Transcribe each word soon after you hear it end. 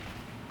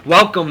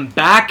Welcome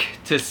back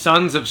to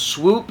Sons of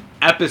Swoop,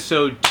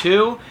 Episode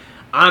 2.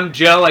 I'm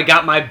Joe. I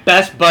got my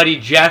best buddy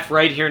Jeff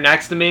right here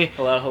next to me.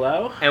 Hello,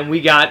 hello. And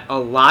we got a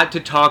lot to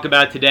talk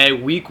about today.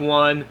 Week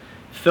 1,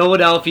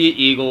 Philadelphia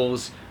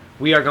Eagles.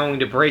 We are going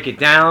to break it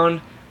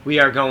down. We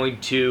are going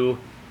to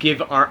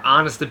give our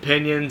honest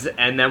opinions,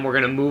 and then we're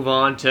going to move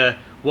on to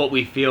what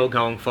we feel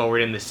going forward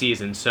in the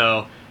season.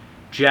 So,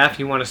 Jeff,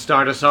 you want to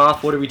start us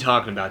off? What are we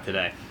talking about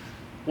today?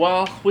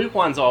 Well, week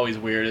 1's always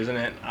weird, isn't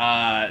it?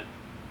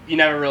 You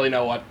never really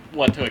know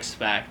what to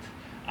expect.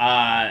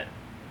 But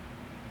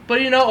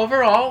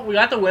overall, we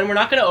got the win. We're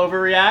not going to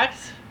overreact.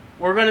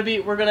 We're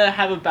gonna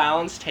have a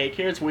balanced take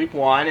here. It's week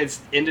 1.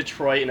 It's in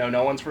Detroit.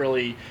 No one's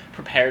really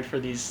prepared for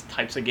these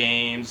types of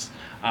games.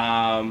 They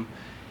come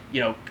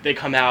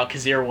out.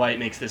 Kazir White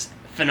makes this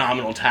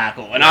phenomenal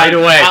tackle, and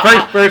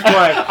first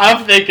play.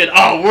 I'm thinking,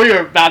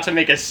 we're about to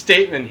make a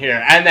statement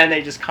here, and then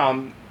they just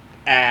come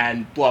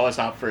and blow us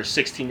up for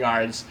 16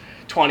 yards,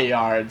 20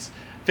 yards.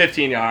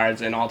 15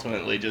 yards, and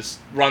ultimately just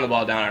run the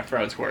ball down our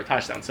throat and score a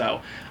touchdown.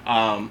 So,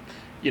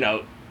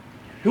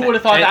 who would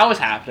have thought that was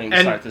happening to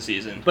start the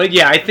season? But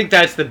yeah, I think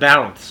that's the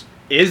balance.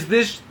 Is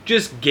this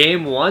just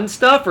game 1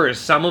 stuff, or is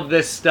some of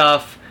this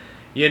stuff,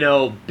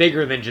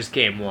 bigger than just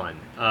game 1?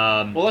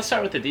 Well, let's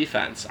start with the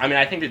defense.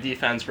 I think the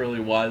defense really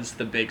was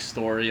the big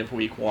story of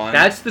week 1.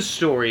 That's the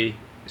story.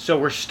 So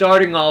we're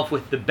starting off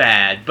with the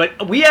bad,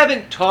 but we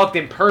haven't talked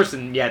in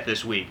person yet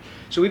this week.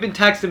 So we've been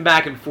texting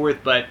back and forth,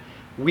 but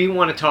we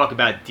want to talk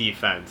about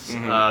defense.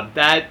 Mm-hmm.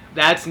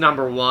 That's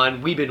number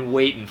 1. We've been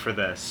waiting for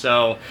this.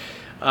 So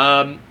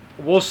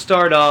we'll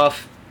start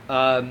off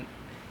going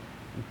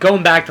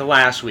back to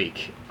last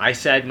week. I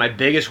said my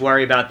biggest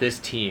worry about this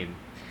team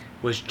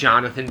was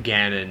Jonathan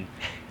Gannon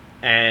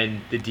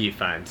and the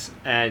defense.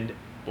 And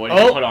boy,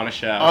 did you put on a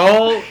show.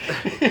 All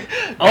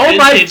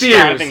my fears,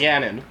 Jonathan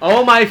Gannon.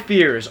 all my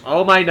fears,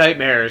 all my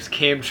nightmares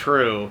came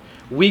true.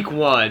 Week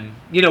 1,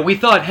 we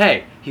thought,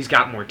 hey, he's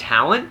got more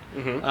talent.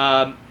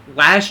 Mm-hmm.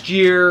 Last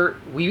year,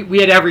 we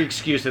had every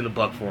excuse in the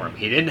book for him.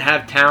 He didn't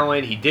have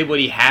talent. He did what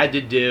he had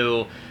to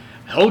do.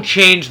 He'll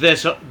change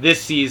this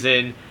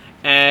season,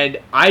 and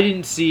I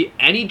didn't see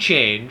any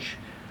change.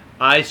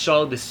 I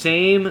saw the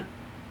same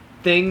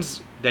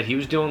things that he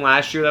was doing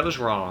last year that was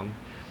wrong.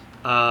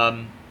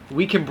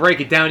 We can break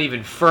it down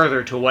even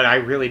further to what I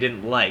really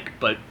didn't like,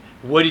 but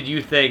what did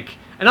you think?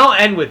 And I'll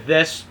end with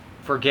this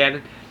for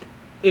Gannon.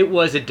 It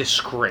was a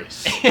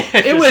disgrace.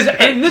 It was,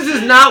 and this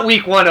is not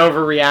week 1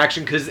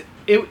 overreaction because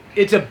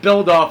it's a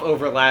build-off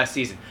over last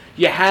season.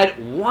 You had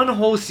one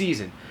whole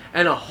season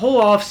and a whole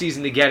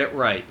off-season to get it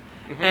right.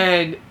 Mm-hmm.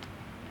 And,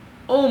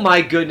 oh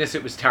my goodness,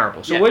 it was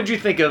terrible. So what did you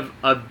think of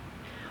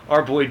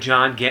our boy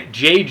John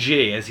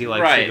JG, as he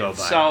likes to go by?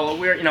 So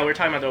we're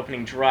talking about the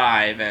opening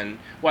drive, and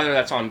whether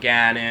that's on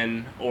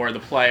Gannon or the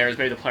players,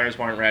 maybe the players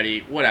weren't ready,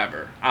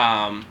 whatever.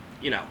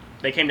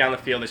 They came down the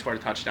field, they scored a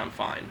touchdown,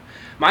 fine.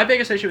 My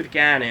biggest issue with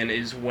Gannon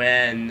is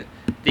when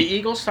the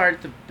Eagles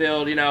started to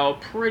build, a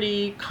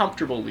pretty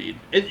comfortable lead.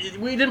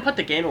 We didn't put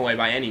the game away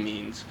by any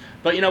means,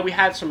 but, we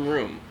had some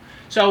room.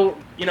 So,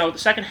 the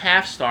second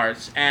half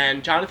starts,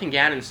 and Jonathan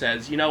Gannon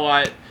says, you know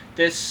what,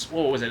 a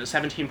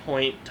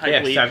 17-point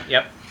type lead?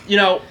 Yep.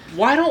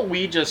 Why don't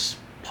we just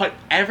put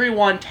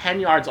everyone 10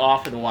 yards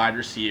off of the wide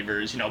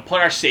receivers, put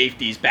our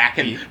safeties back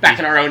in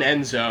our own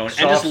end zone,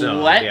 and just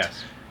let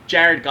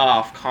Jared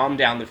Goff calm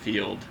down the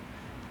field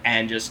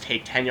and just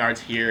take 10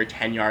 yards here,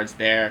 10 yards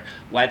there.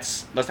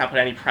 Let's not put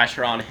any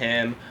pressure on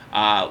him.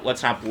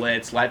 Let's not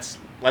blitz. Let's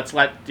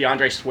let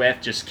DeAndre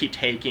Swift just keep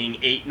taking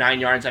 8-9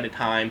 yards at a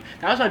time.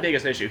 That was my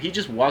biggest issue. He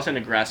just wasn't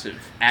aggressive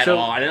at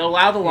all, and it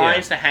allowed the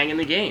Lions to hang in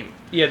the game.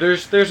 Yeah,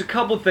 there's a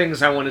couple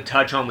things I want to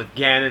touch on with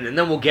Gannon, and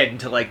then we'll get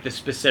into the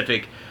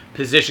specific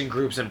position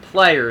groups and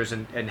players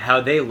and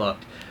how they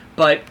looked.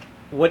 But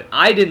what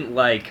I didn't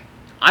like,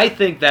 I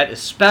think that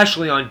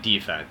especially on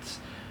defense,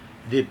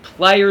 the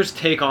players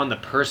take on the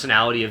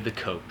personality of the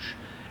coach.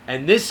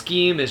 And this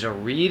scheme is a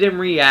read and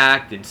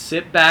react and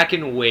sit back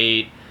and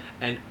wait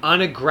and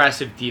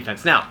unaggressive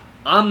defense. Now,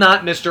 I'm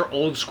not Mr.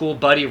 Old School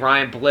Buddy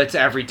Ryan Blitz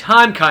every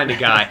time kind of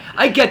guy.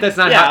 I get that's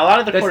not how... Yeah, a lot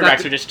of the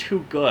quarterbacks are just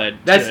too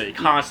good to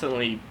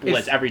constantly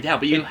blitz every down,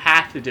 but you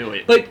have to do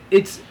it. But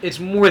it's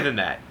more than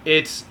that.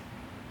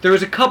 There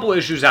was a couple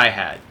issues I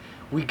had.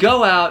 We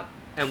go out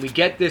and we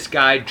get this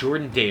guy,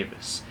 Jordan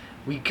Davis.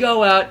 We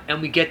go out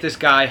and we get this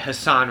guy,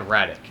 Hassan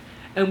Reddick.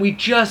 And we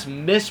just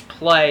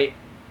misplay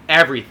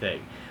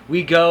everything.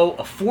 We go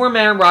a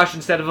 4-man rush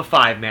instead of a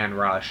 5-man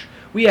rush.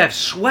 We have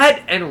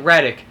Sweat and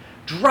Reddick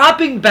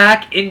dropping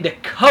back into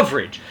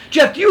coverage.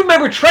 Jeff, do you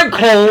remember Trent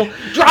Cole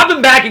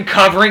dropping back and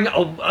covering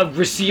a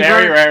receiver?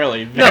 Very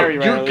rarely.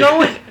 You're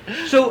going...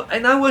 So,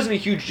 and I wasn't a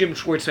huge Jim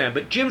Schwartz fan,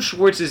 but Jim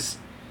Schwartz's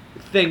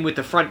thing with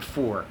the front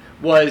 4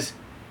 was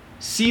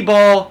see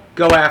ball,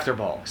 go after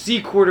ball.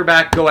 See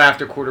quarterback, go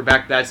after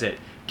quarterback, that's it.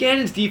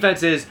 Gannon's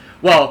defense is,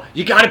 well,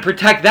 you got to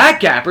protect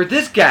that gap or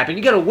this gap, and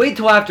you got to wait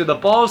till after the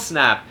ball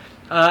snap.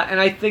 And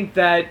I think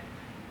that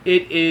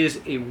it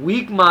is a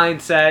weak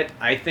mindset.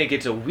 I think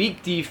it's a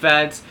weak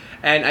defense,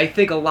 and I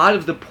think a lot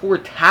of the poor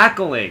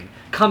tackling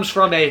comes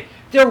from a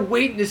they're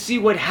waiting to see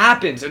what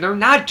happens, and they're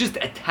not just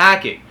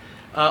attacking.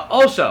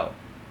 Also,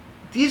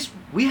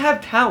 we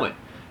have talent.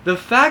 The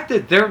fact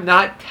that they're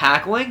not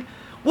tackling,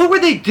 what were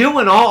they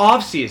doing all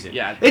offseason?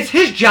 Yeah. It's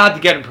his job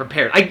to get them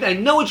prepared. I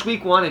know it's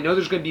week 1. I know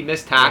there's going to be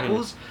missed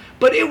tackles,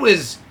 but it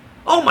was,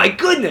 oh my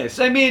goodness.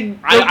 I mean,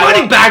 the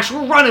running backs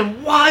were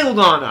running wild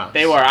on us.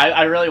 They were.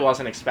 I really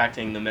wasn't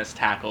expecting the missed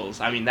tackles.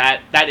 I mean,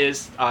 that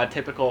is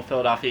typical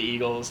Philadelphia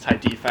Eagles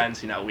type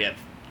defense. We have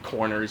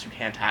corners who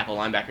can't tackle,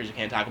 linebackers who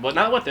can't tackle, but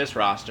not with this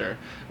roster.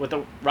 With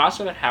the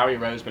roster that Howie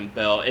Roseman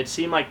built, it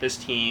seemed like this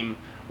team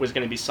was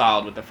going to be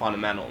solid with the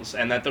fundamentals,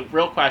 and that the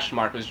real question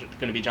mark was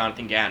going to be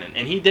Jonathan Gannon.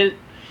 And he did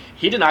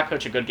not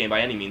coach a good game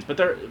by any means, but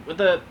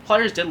the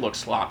players did look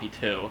sloppy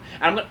too.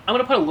 And I'm going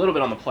to put a little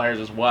bit on the players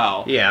as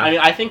well. Yeah. I mean,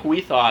 I think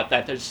we thought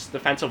that this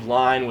defensive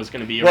line was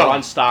going to be a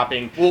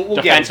run-stopping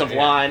defensive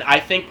line. I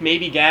think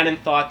maybe Gannon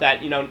thought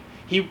that,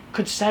 he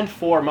could send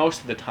 4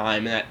 most of the time,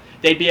 and that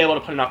they'd be able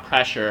to put enough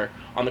pressure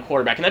on the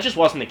quarterback, and that just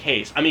wasn't the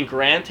case. I mean,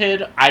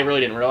 granted, I really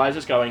didn't realize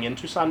this going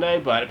into Sunday,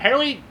 but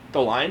apparently the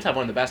Lions have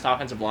one of the best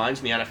offensive lines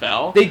in the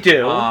NFL. They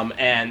do.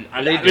 And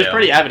it was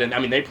pretty evident. I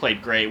mean, they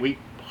played great. We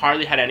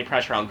hardly had any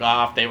pressure on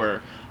Goff. They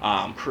were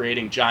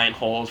creating giant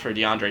holes for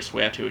DeAndre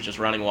Swift, who was just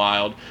running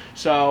wild.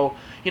 So,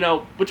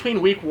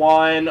 between week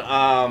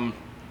 1,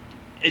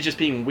 it just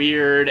being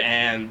weird,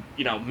 and,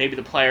 maybe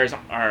the players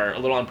are a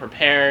little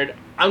unprepared,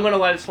 I'm going to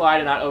let it slide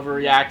and not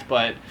overreact,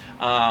 but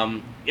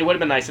it would have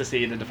been nice to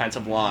see the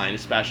defensive line,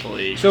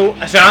 especially. So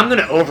I'm going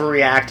to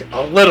overreact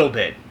a little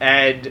bit.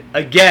 And,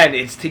 again,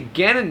 it's to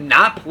Gannon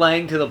not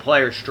playing to the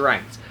player's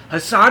strengths.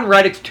 Hassan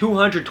Reddick's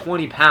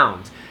 220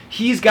 pounds.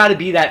 He's got to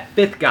be that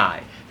 5th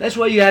guy. That's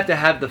why you have to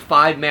have the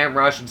 5-man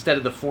rush instead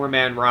of the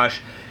 4-man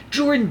rush.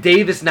 Jordan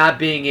Davis not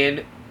being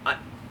in,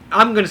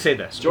 I'm going to say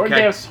this. Jordan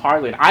Davis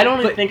hardly. I don't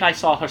even think I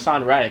saw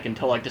Hassan Reddick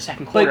until the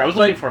second quarter. I was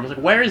looking for him. I was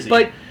like, where is he?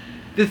 But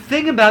the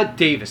thing about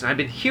Davis, and I've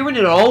been hearing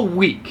it all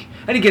week,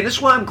 and again, this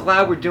is why I'm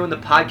glad we're doing the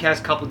podcast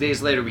a couple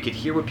days later. We could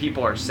hear what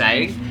people are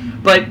saying,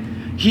 but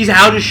he's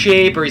out of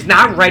shape or he's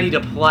not ready to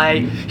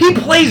play. He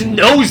plays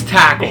nose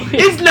tackle.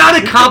 It's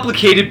not a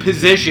complicated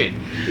position.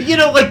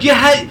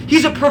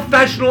 He's a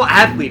professional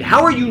athlete.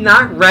 How are you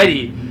not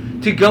ready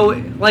to go?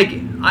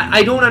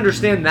 I don't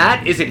understand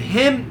that. Is it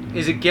him?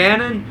 Is it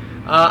Gannon?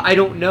 I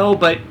don't know,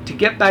 but to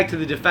get back to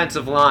the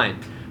defensive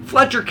line,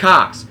 Fletcher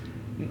Cox,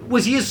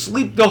 was he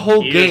asleep the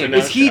whole game?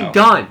 Is he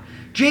done?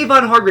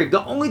 Javon Hargrave,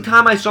 the only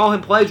time I saw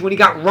him play is when he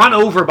got run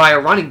over by a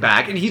running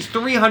back, and he's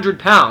 300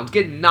 pounds,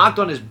 getting knocked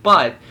on his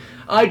butt.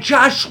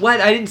 Josh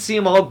Sweat, I didn't see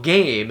him all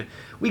game.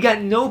 We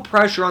got no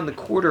pressure on the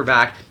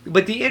quarterback,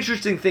 but the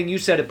interesting thing, you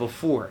said it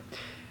before,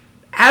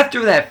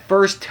 after that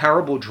first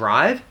terrible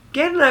drive,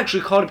 Gannon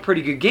actually called a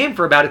pretty good game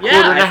for about a quarter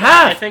and a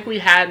half. I think we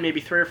had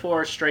maybe 3 or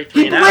 4 straight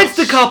 3 and outs.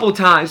 He blitzed a couple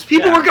times.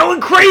 People were going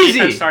crazy.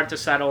 Defense started to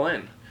settle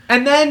in.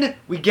 And then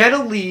we get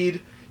a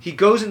lead. He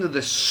goes into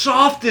the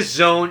softest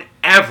zone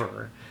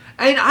ever.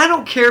 And I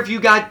don't care if you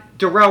got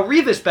Darrelle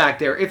Revis back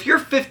there. If you're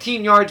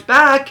 15 yards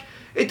back,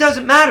 it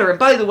doesn't matter. And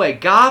by the way,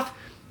 Goff,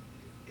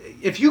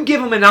 if you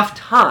give him enough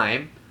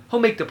time,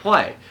 he'll make the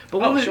play. But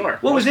what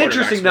was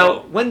interesting, though,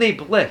 when they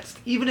blitzed,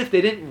 even if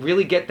they didn't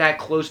really get that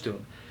close to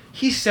him,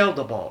 he sailed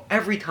the ball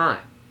every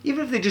time,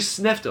 even if they just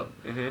sniffed him.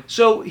 Mm-hmm.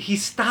 So he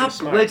stopped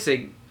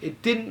blitzing.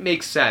 It didn't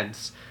make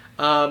sense.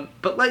 So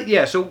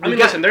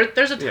listen,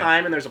 there's a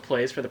time and there's a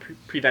place for the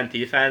prevent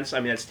defense. I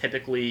mean, it's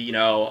typically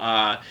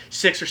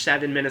 6 or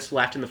 7 minutes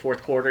left in the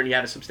fourth quarter and you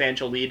have a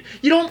substantial lead.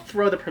 You don't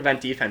throw the prevent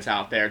defense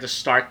out there to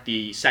start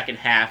the second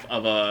half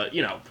of a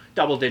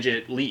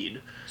double-digit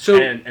lead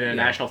in a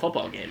national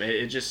football game.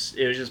 It was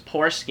just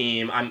poor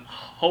scheme. I'm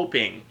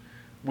hoping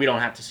we don't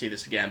have to see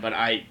this again, but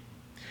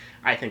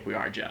I think we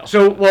are, Joe.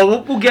 So,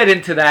 we'll get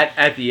into that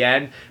at the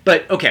end.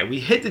 But, okay, we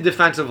hit the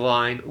defensive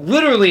line.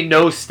 Literally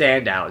no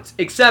standouts.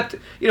 Except,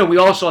 we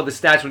all saw the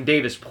stats when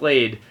Davis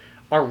played.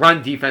 Our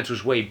run defense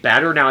was way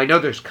better. Now, I know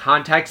there's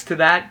context to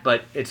that,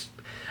 but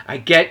I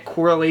get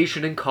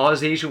correlation and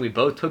causation. We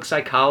both took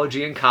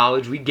psychology in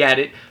college. We get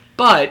it.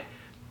 But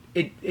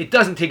it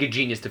doesn't take a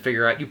genius to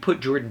figure out. You put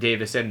Jordan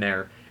Davis in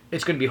there,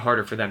 it's going to be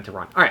harder for them to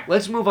run. All right,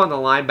 let's move on to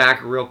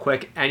linebacker real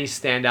quick. Any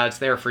standouts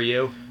there for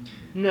you?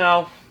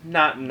 No,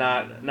 not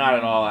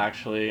at all,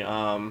 actually.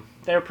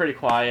 They were pretty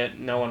quiet.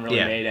 No one really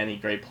made any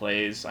great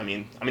plays. I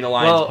mean, the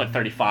Lions put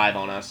 35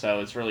 on us, so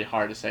it's really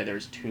hard to say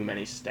there's too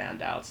many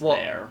standouts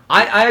there.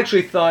 I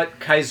actually thought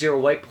Kaiser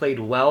White played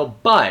well,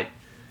 but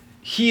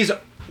he's,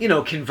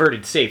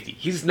 converted safety.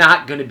 He's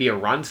not going to be a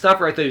run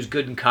stuffer. I thought he was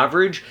good in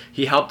coverage.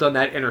 He helped on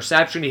that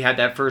interception. He had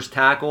that first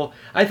tackle.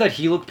 I thought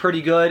he looked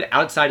pretty good.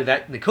 Outside of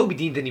that, Nakobe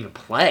Dean didn't even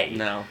play.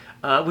 No.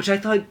 Which I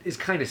thought is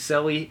kind of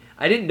silly.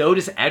 I didn't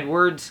notice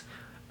Edwards.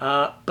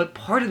 But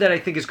part of that, I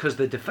think, is because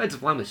the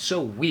defensive line was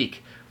so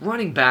weak.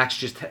 Running backs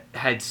just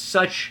had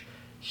such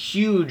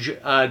huge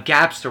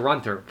gaps to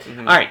run through.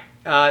 Mm-hmm. All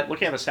right.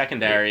 Looking at the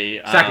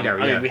secondary.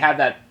 I mean, we have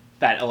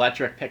that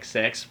electric pick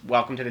six.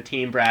 Welcome to the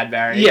team,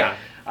 Bradbury. Yeah.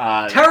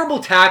 Terrible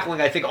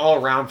tackling, I think,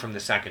 all around from the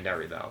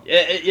secondary, though.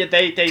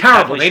 They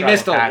terrible. They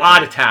missed a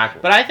lot of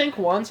tackles. But I think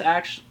once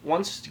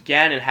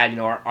Gannon had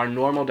our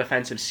normal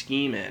defensive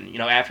scheme in,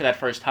 after that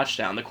first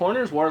touchdown, the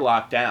corners were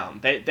locked down.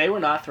 They were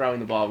not throwing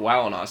the ball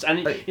well on us, and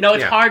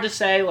it's hard to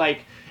say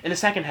like. In the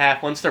second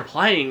half, once they're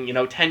playing,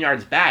 10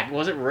 yards back,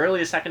 was it really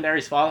the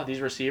secondary's fault that these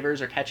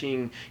receivers are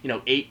catching,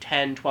 8,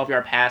 10,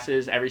 12-yard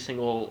passes every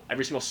single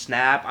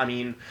snap? I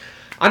mean,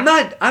 I'm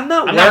not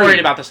worried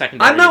about the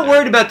secondary. I'm not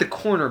worried about the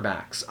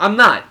cornerbacks. I'm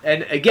not.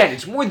 And again,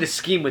 it's more the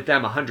scheme with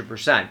them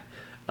 100%.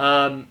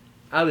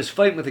 I was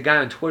fighting with a guy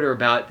on Twitter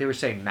about, they were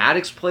saying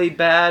Maddox played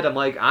bad. I'm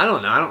like, I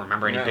don't know. I don't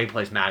remember any big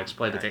plays Maddox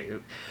played. But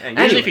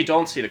usually if you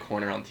don't see the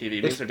corner on TV,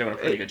 it means they're doing a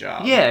pretty good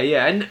job.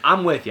 Yeah, and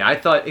I'm with you. I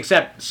thought,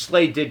 except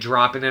Slade did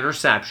drop an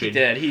interception. He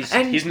did.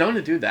 He's known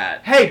to do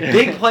that. Hey,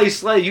 big play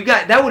Slade.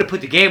 That would have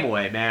put the game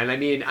away, man. I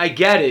mean, I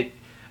get it.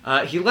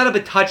 He let up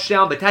a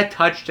touchdown, but that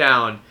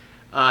touchdown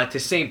to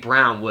St.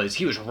 Brown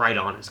he was right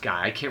on his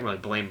guy. I can't really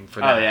blame him for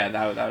that. Oh, yeah,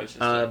 that was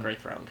just a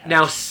great throw.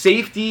 Now,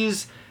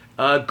 safeties...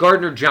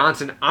 Gardner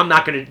Johnson,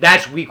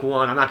 that's week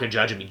 1. I'm not going to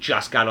judge him. He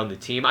just got on the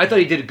team. I thought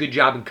he did a good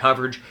job in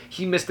coverage.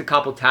 He missed a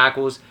couple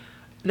tackles.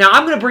 Now,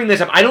 I'm going to bring this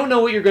up. I don't know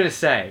what you're going to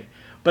say,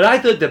 but I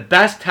thought the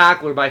best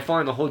tackler by far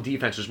in the whole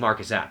defense was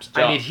Marcus Epps.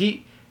 Joe,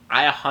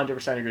 I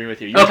 100% agree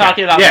with you. You were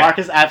talking about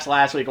Marcus Epps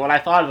last week. When I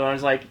thought of him, I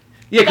was like...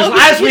 Yeah, because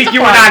last week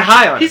you were not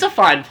high on him. He's a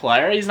fine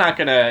player. He's not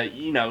going to...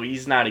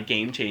 he's not a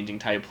game-changing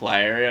type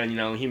player. And,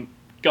 he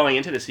going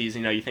into the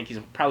season, you think he's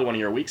probably one of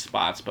your weak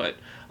spots, but...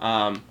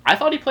 I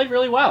thought he played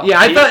really well. Yeah,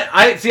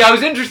 I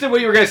was interested in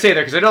what you were going to say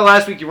there, because I know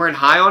last week you weren't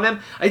high on him.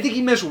 I think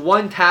he missed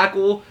one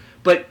tackle,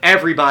 but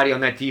everybody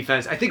on that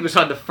defense, I think it was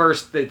on the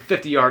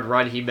 50-yard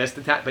run he missed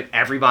the tackle, but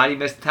everybody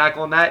missed the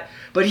tackle on that.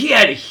 But he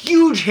had a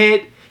huge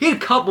hit. He had a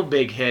couple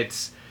big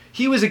hits.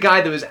 He was a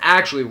guy that was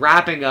actually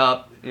wrapping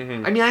up.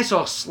 Mm-hmm. I mean, I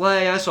saw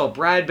Slay, I saw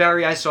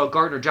Bradbury, I saw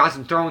Gardner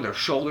Johnson throwing their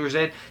shoulders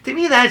in. To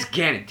me, that's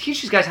Gannon.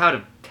 Teach these guys how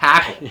to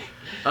tackle.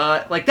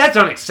 That's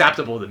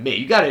unacceptable to me.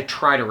 You got to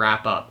try to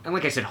wrap up. And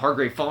like I said,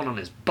 Hargrave falling on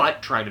his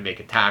butt trying to make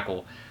a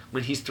tackle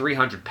when he's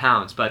 300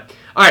 pounds. But,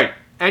 all right,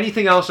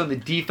 anything else on the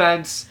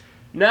defense?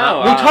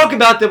 No. We'll talk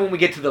about that when we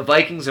get to the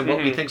Vikings and what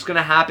we think is going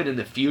to happen in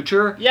the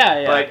future.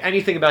 Yeah. But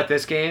anything about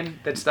this game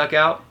that stuck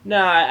out?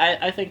 No,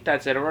 I think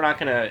that's it. We're not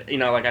going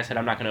to, like I said,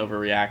 I'm not going to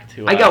overreact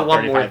to I got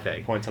one more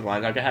thing. Points on the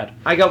line. Go ahead.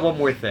 I got one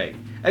more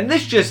thing. And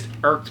this just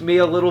irked me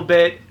a little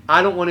bit.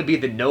 I don't want to be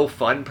the no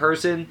fun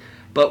person.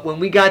 But when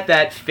we got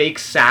that fake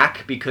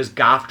sack because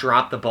Goff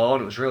dropped the ball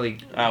and it was really...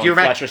 do you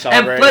remember?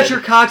 And Fletcher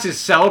Cox is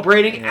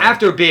celebrating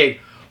after being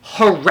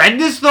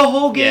horrendous the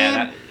whole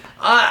game.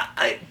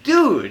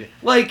 Dude,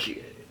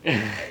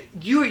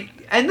 you...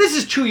 And this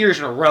is 2 years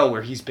in a row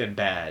where he's been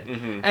bad.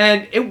 Mm-hmm.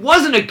 And it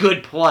wasn't a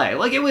good play.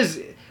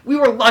 We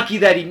were lucky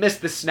that he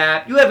missed the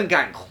snap. You haven't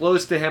gotten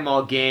close to him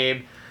all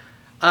game.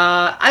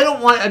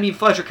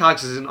 Fletcher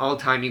Cox is an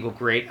all-time Eagle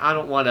great. I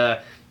don't want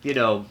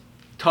to,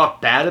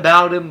 talk bad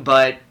about him,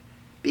 but...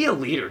 Be a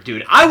leader,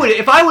 dude.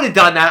 If I would have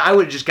done that, I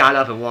would have just got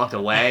up and walked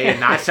away and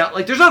not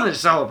there's nothing to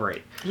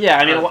celebrate.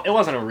 Yeah, it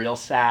wasn't a real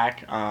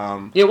sack.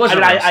 It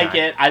wasn't.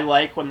 I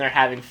like when they're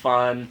having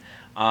fun.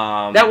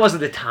 That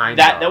wasn't the time.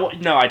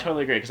 No, I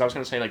totally agree because I was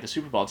going to say the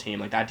Super Bowl team,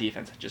 that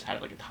defense just had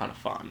a ton of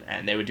fun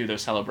and they would do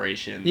those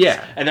celebrations.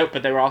 Yeah,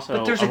 but they were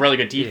also a really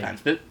good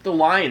defense. Yeah. The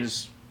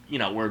Lions.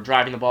 We're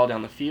driving the ball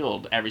down the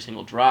field every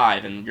single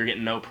drive, and you're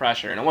getting no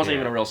pressure. And it wasn't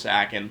even a real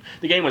sack, and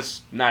the game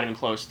was not even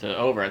close to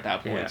over at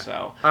that point. Yeah.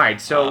 So, all right,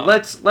 so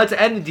let's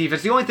end the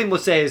defense. The only thing we'll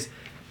say is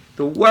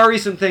the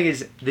worrisome thing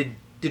is the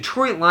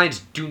Detroit Lions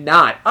do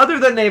not, other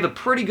than they have a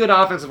pretty good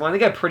offensive line, they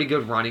got a pretty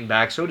good running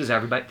back. So does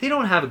everybody. They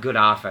don't have a good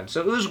offense,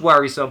 so it was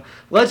worrisome.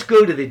 Let's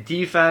go to the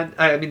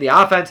the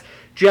offense,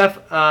 Jeff.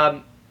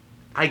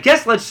 I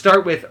guess let's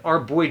start with our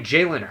boy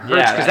Jalen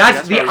Hurts, because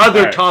that's the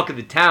other talk of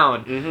the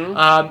town.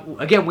 Mm-hmm.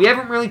 Again, we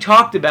haven't really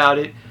talked about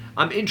it.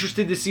 I'm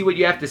interested to see what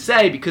you have to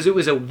say, because it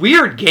was a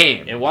weird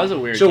game. It was a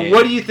weird game. So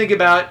what do you think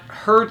about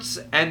Hurts?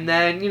 And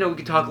then, we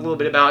can talk a little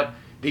bit about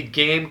the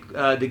game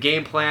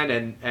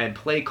plan and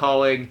play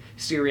calling,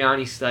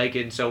 Sirianni,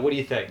 Steichen. So what do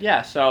you think?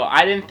 Yeah, so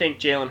I didn't think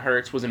Jalen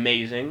Hurts was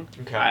amazing.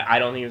 Okay. I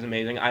don't think he was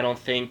amazing. I don't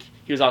think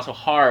he was also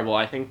horrible.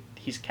 I think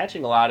he's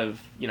catching a lot of,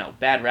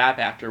 bad rap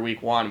after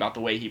week 1 about the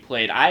way he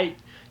played. I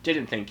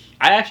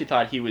actually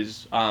thought he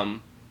was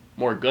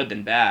more good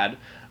than bad.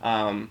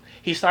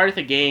 He started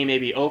the game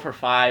maybe 0-for-5,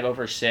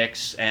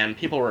 0-for-6, and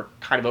people were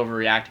kind of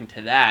overreacting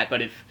to that.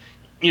 But if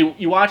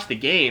you watch the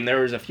game, there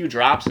was a few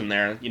drops in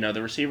there.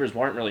 The receivers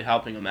weren't really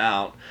helping him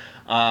out.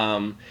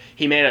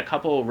 He made a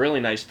couple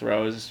really nice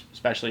throws,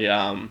 especially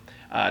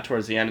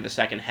towards the end of the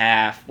second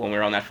half when we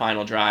were on that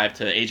final drive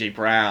to A.J.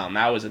 Brown.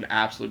 That was an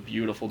absolute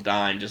beautiful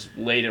dime, just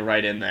laid it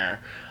right in there.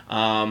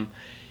 And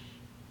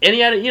he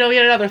had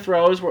other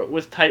throws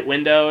with tight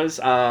windows.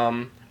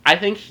 I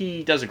think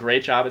he does a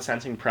great job at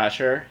sensing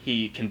pressure.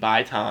 He can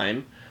buy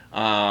time.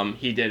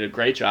 He did a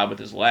great job with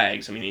his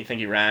legs. I think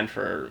he ran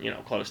for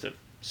close to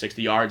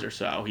 60 yards or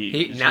so.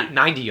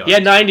 90 yards. He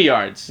had 90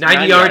 yards.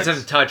 90 yards and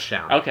a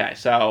touchdown. Okay,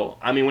 so,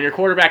 I mean, when your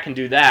quarterback can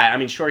do that, I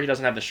mean, sure, he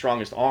doesn't have the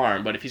strongest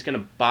arm, but if he's going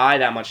to buy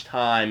that much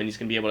time and he's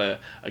going to be able to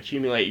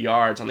accumulate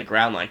yards on the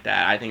ground like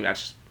that, I think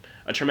that's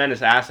a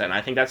tremendous asset, and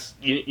I think that's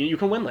you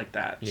can win like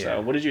that. Yeah.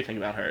 So what did you think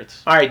about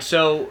Hurts? All right,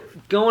 so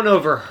going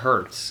over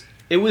Hurts,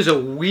 it was a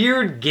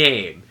weird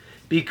game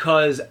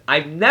because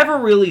I've never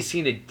really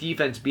seen a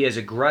defense be as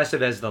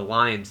aggressive as the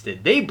Lions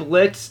did. They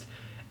blitzed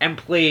and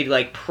played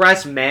like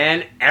press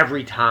man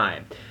every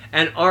time.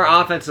 And our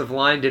offensive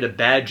line did a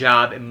bad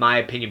job, in my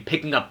opinion,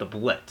 picking up the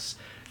blitz.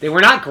 They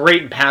were not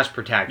great in pass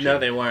protection. No,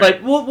 they weren't.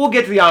 But we'll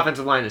get to the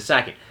offensive line in a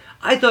second.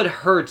 I thought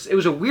Hurts, it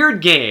was a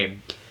weird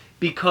game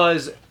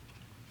because,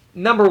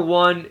 number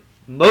one,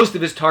 most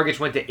of his targets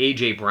went to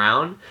A.J.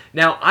 Brown.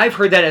 Now, I've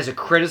heard that as a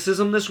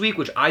criticism this week,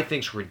 which I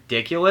think is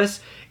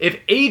ridiculous. If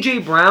A.J.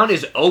 Brown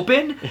is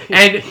open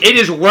and it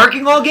is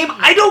working all game,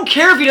 I don't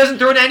care if he doesn't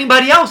throw to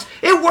anybody else.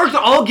 It worked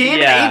all game,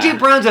 yeah. and A.J.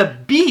 Brown's a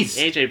beast.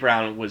 A.J.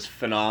 Brown was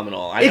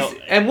phenomenal.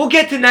 And we'll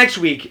get to next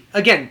week.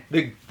 Again,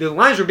 the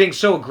Lions were being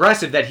so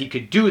aggressive that he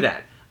could do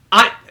that.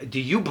 Do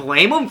you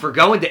blame him for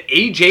going to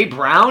A.J.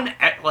 Brown?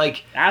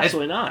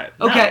 Absolutely not.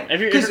 Okay.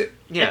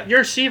 No. If your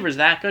receiver's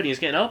that good and he's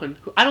getting open,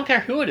 I don't care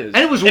who it is.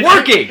 And it was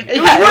working.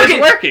 It was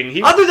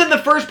working. Other than the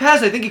first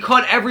pass, I think he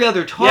caught every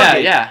other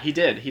target. Yeah, he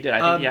did. I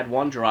think he had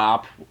one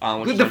drop.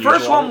 The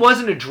first one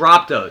wasn't a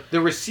drop, though.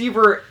 The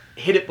receiver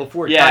hit it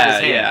before it got his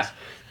hands.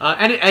 Yeah.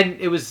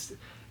 And it was...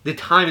 The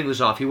timing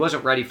was off. He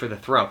wasn't ready for the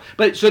throw.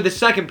 But so the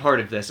second part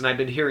of this, and I've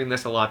been hearing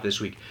this a lot this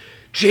week,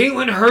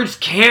 Jalen Hurts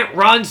can't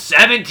run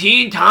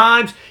 17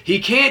 times. He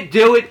can't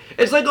do it.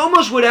 It's like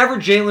almost whatever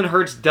Jalen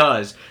Hurts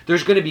does,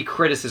 there's going to be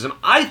criticism.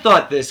 I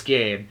thought this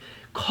game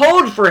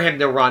called for him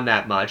to run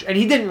that much, and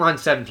he didn't run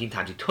 17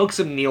 times. He took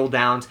some kneel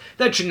downs.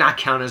 That should not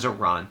count as a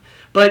run.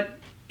 But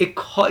of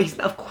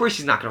course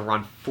he's not going to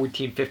run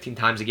 14, 15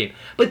 times a game.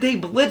 But they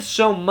blitzed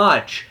so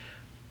much.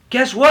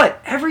 Guess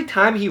what? Every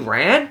time he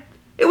ran,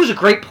 it was a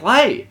great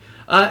play.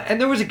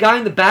 And there was a guy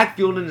in the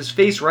backfield in his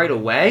face right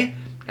away.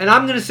 And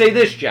I'm going to say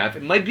this, Jeff.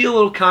 It might be a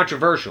little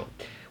controversial.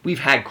 We've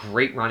had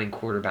great running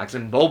quarterbacks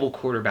and mobile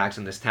quarterbacks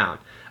in this town.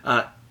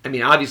 I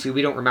mean, obviously,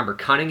 we don't remember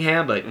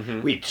Cunningham, but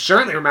we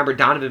certainly remember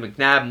Donovan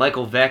McNabb,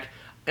 Michael Vick,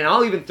 and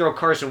I'll even throw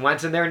Carson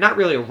Wentz in there. Not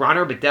really a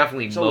runner, but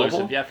definitely mobile.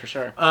 Elusive, yeah, for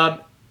sure.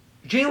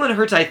 Jalen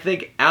Hurts, I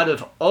think, out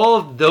of all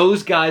of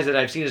those guys that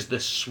I've seen, is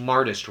the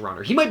smartest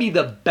runner. He might be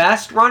the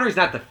best runner. He's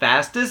not the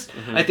fastest.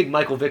 I think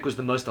Michael Vick was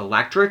the most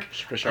electric.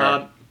 For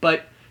sure.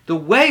 But the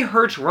way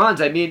Hurts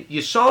runs, I mean,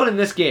 you saw it in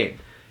this game.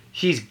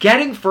 He's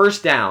getting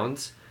first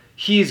downs.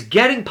 He's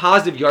getting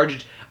positive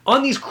yardage.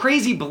 On these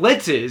crazy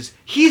blitzes,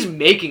 he's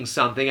making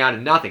something out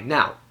of nothing.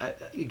 Now,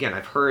 again,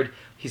 I've heard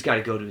he's got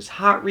to go to his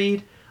hot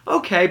read.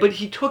 Okay, but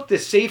he took the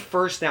safe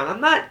first down.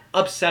 I'm not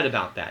upset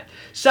about that.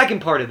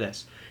 Second part of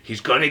this, he's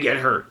going to get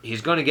hurt.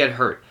 He's going to get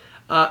hurt.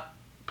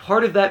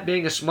 Part of that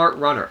being a smart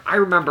runner. I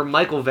remember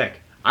Michael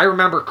Vick. I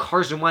remember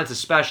Carson Wentz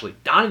especially.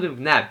 Donovan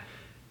McNabb.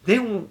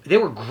 They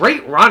were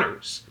great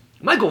runners.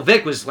 Michael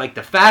Vick was like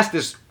the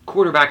fastest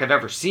quarterback I've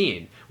ever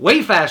seen.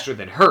 Way faster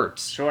than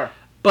Hurts. Sure.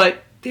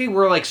 But they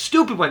were like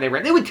stupid when they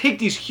ran. They would take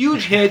these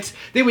huge hits.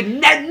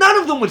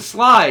 None of them would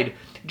slide.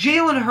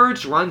 Jalen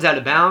Hurts runs out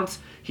of bounds.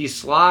 He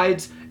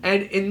slides.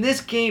 And in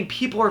this game,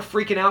 people are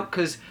freaking out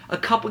because a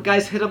couple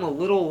guys hit him a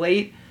little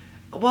late.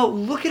 Well,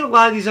 look at a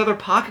lot of these other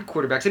pocket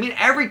quarterbacks. I mean,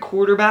 every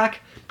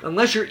quarterback,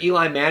 unless you're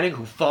Eli Manning,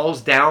 who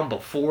falls down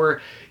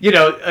before,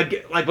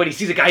 like when he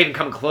sees a guy even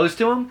coming close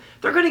to him,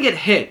 they're going to get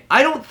hit.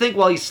 I don't think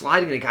while he's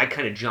sliding, the guy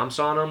kind of jumps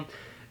on him.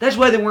 That's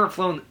why they weren't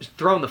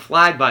throwing the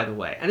flag, by the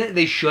way. And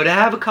they should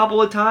have a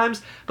couple of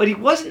times, but he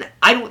wasn't,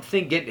 I don't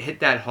think, getting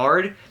hit that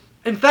hard.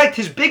 In fact,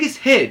 his biggest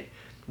hit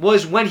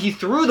was when he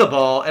threw the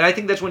ball, and I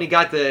think that's when he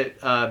got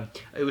it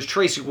was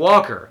Tracy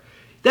Walker.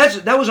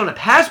 That was on a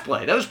pass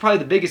play. That was probably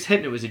the biggest hit,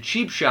 and it was a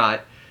cheap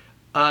shot.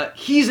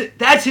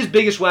 That's his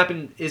biggest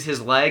weapon is his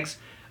legs.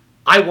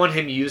 I want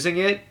him using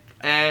it.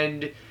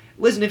 And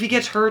listen, if he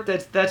gets hurt,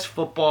 that's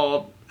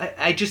football.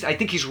 I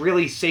think he's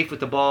really safe with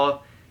the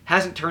ball.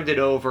 Hasn't turned it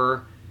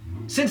over.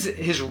 Since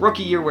his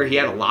rookie year where he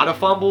had a lot of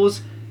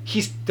fumbles,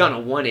 he's done a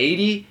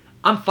 180.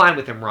 I'm fine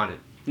with him running.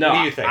 No, what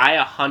do you think? I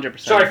 100%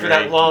 Sorry agree. for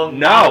that long...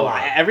 No,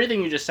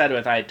 everything you just said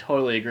I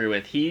totally agree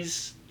with.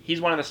 He's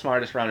one of the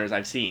smartest runners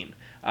I've seen.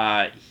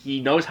 He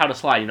knows how to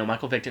slide.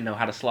 Michael Vick didn't know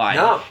how to slide.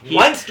 No,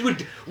 Wentz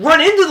would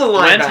run into the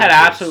linebackers. Wentz had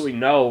absolutely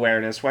no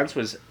awareness. Wentz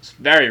was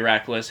very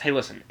reckless. Hey,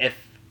 listen, if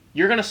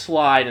you're going to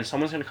slide and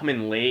someone's going to come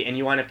in late and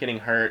you wind up getting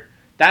hurt,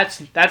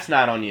 that's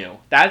not on you.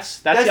 That's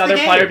the other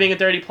player being a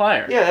dirty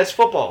player. Yeah, that's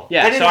football.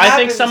 Yeah, so I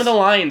think some of the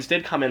Lions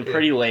did come in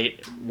pretty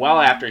late, well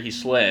after he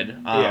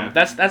slid.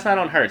 That's not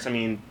on Hurts. I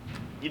mean,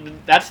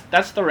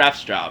 that's the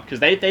ref's job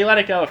because they let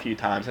it go a few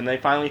times and they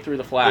finally threw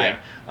the flag.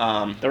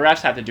 Yeah. The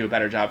refs have to do a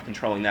better job of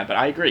controlling that. But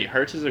I agree,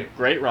 Hurts is a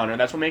great runner.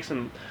 That's what makes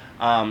him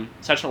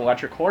such an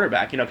electric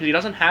quarterback. Because he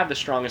doesn't have the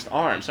strongest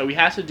arm, so he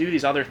has to do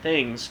these other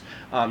things.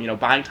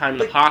 Buying time in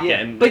the pocket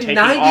and taking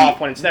off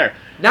when it's there.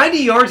 90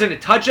 yards and a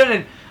touchdown,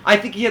 and I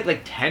think he had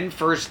like 10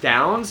 first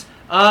downs.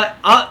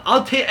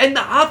 I'll take, and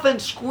the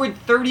offense scored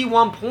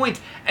 31 points,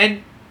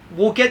 and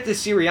we'll get to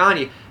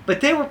Sirianni,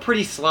 but they were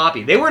pretty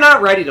sloppy. They were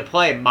not ready to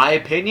play, in my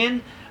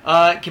opinion,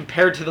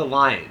 compared to the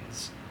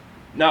Lions.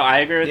 No, I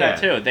agree with that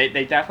too.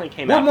 They definitely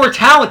came out. We're more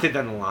talented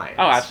than the Lions.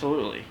 Oh,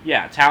 absolutely.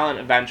 Yeah, talent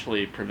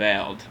eventually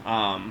prevailed.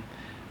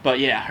 But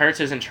yeah,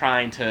 Hurts isn't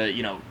trying to,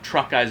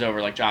 truck guys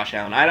over like Josh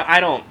Allen. I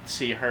don't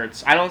see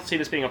Hurts. I don't see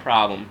this being a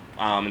problem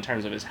in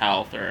terms of his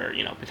health or,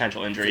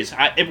 potential injuries.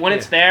 When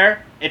it's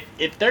there,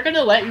 if they're going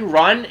to let you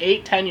run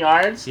 8-10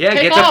 yards,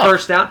 get off. the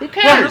first down. Who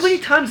cares? Well, how many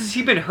times has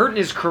he been hurt in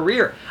his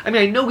career? I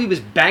mean, I know he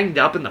was banged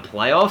up in the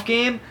playoff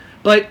game,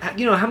 but,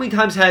 how many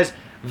times has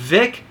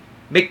Vic,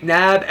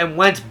 McNabb, and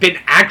Wentz been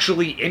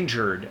actually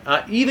injured?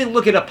 Even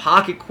look at a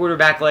pocket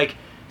quarterback like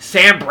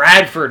Sam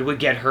Bradford would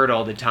get hurt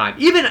all the time.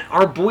 Even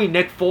our boy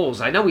Nick Foles,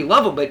 I know we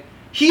love him, but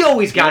he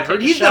always got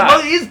hurt. He's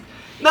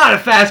not a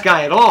fast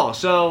guy at all.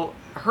 So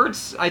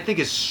Hurts, I think,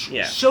 is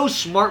so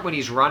smart when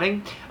he's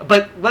running.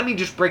 But let me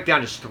just break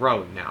down his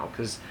throwing now,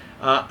 because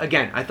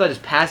again, I thought his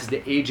passes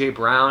to A.J.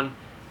 Brown,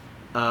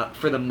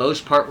 for the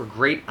most part, were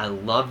great. I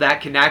love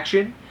that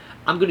connection.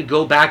 I'm going to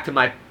go back to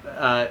my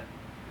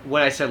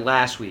what I said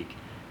last week,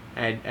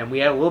 and we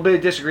had a little bit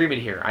of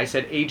disagreement here. I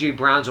said A.J.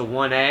 Brown's a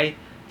 1A.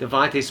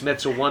 Devontae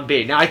Smith's a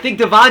 1B. Now, I think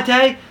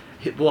Devontae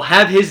will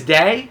have his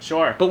day.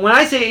 Sure. But when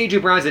I say A.J.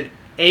 Brown's an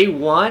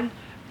A1,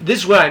 this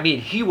is what I mean.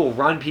 He will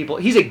run people.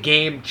 He's a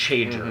game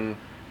changer. Mm-hmm.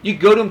 You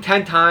go to him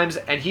 10 times,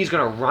 and he's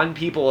going to run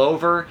people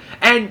over.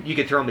 And you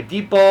can throw him a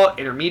deep ball,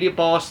 intermediate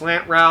ball,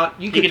 slant route.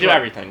 He can do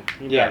everything. He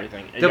can do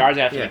everything. Yards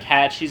after the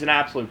catch. He's an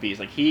absolute beast.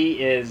 Like, he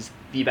is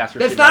the best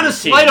receiver. That's not a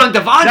slight on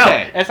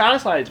Devontae. No, it's not a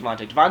slight on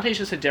Devontae. Devontae's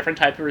just a different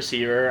type of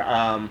receiver.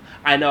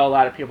 I know a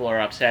lot of people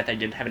are upset they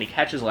didn't have any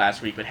catches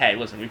last week, but hey,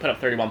 listen, we put up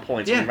 31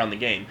 points and we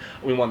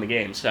won the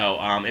game. So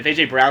if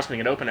A.J. Brown's going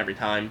to get open every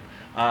time,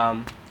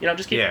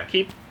 just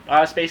keep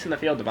space in the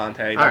field,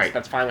 Devontae.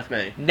 That's fine with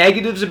me.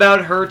 Negatives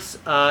about Hurts,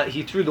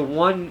 he threw the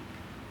one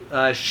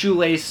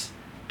shoelace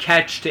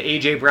catch to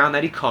A.J. Brown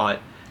that he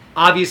caught.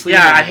 Obviously,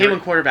 I hate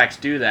when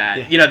quarterbacks do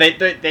that. Yeah.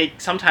 They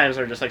sometimes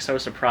are just like so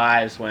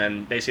surprised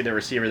when they see their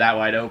receiver that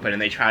wide open and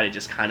they try to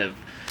just kind of,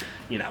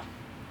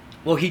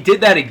 Well, he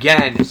did that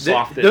again.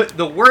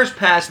 The worst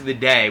pass of the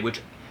day,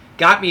 which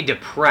got me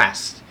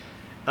depressed.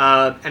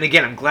 And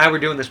again, I'm glad we're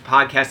doing this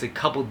podcast a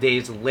couple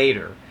days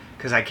later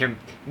because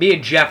me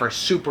and Jeff are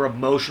super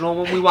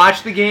emotional when we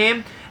watch the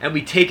game and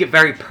we take it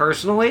very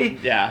personally.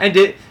 Yeah.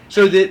 And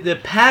so the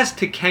pass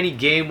to Kenny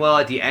Gainwell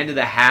at the end of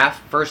the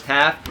first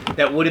half,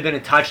 that would have been a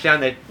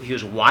touchdown, that he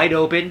was wide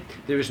open.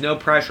 There was no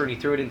pressure and he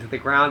threw it into the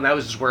ground. That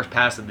was his worst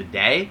pass of the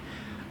day.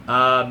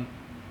 That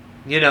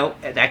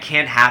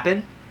can't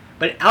happen.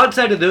 But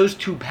outside of those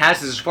two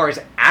passes, as far as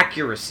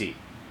accuracy,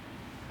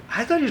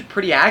 I thought he was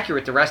pretty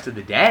accurate the rest of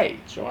the day.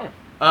 Sure.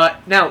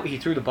 Now, he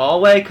threw the ball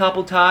away a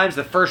couple times.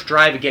 The first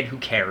drive, again, who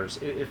cares?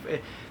 If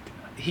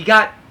he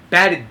got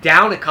batted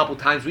down a couple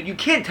times, but you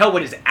can't tell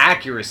what his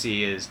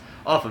accuracy is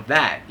off of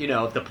that. And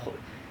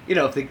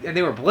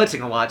they were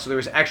blitzing a lot, so there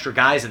was extra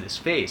guys in his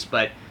face.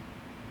 But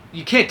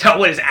you can't tell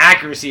what his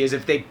accuracy is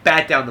if they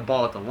bat down the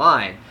ball at the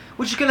line,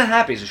 which is going to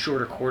happen. He's a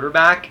shorter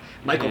quarterback.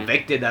 Michael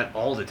Vick did that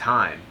all the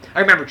time. I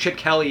remember Chip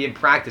Kelly in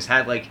practice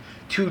had like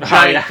two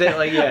giant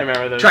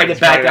tried to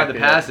bat down the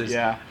passes.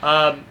 Yeah.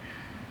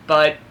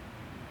 But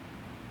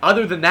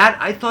other than that,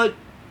 I thought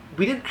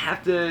we didn't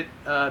have to.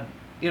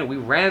 We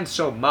ran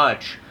so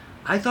much.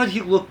 I thought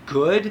he looked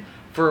good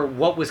for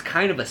what was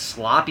kind of a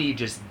sloppy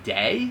just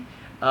day.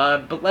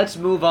 But let's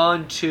move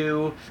on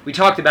to, we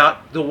talked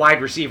about the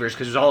wide receivers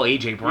because it was all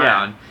A.J.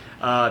 Brown.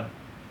 Yeah.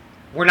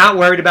 We're not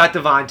worried about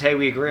Devontae.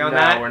 We agree on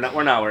that. No,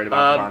 we're not worried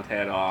about Devontae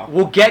at all.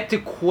 We'll get to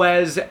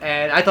Quez,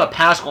 and I thought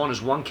Pascal on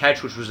his one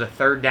catch, which was a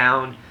third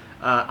down.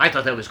 I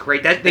thought that was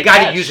great. They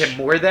got to use him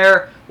more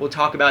there. We'll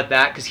talk about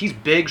that because he's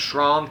big,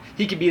 strong.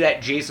 He could be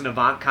that Jason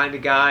Avant kind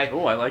of guy.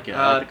 Oh, I like it.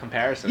 I like the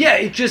comparison. Yeah,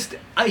 it just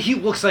he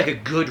looks like a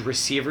good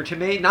receiver to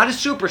me. Not a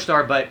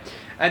superstar, but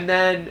and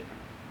then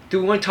do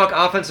we want to talk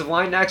offensive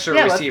line next or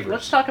receivers?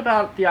 Let's talk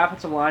about the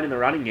offensive line and the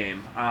running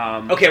game.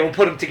 Okay, we'll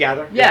put them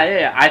together.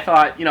 Yeah. I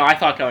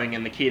thought going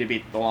in the key to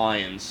beat the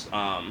Lions,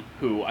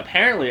 who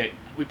apparently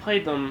we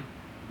played them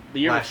the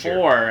year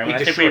before, and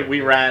I think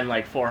we ran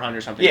like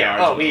 400 something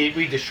yards.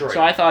 We destroyed.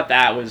 So I thought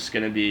that was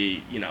going to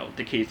be,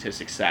 the key to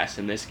success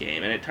in this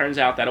game, and it turns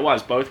out that it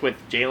was, both with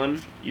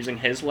Jalen using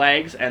his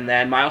legs and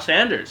then Miles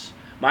Sanders.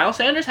 Miles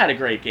Sanders had a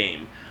great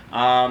game.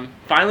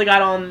 Finally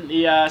got on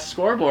the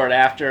scoreboard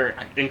after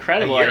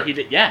incredible. He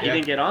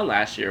didn't get on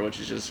last year, which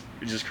is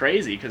just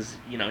crazy because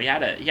he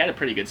had a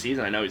pretty good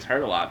season. I know he's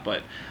hurt a lot,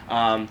 but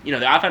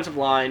the offensive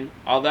line,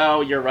 although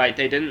you're right,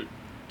 they didn't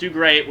do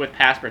great with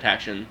pass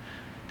protection.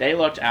 They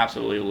looked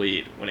absolutely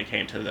elite when it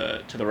came to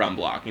the run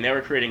blocking. They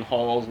were creating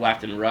holes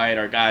left and right.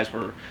 Our guys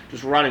were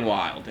just running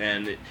wild.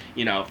 And if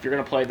you're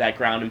gonna play that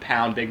ground and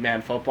pound big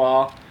man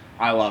football,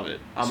 I love it.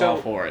 I'm all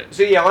for it.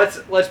 So yeah,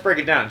 let's break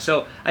it down.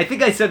 So I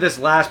think I said this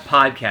last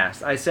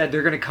podcast. I said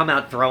they're gonna come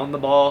out throwing the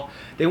ball.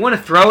 They want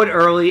to throw it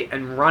early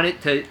and run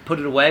it to put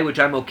it away, which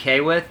I'm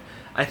okay with.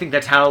 I think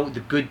that's how the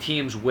good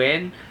teams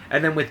win.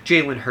 And then with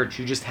Jalen Hurts,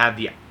 you just have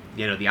the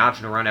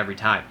option to run every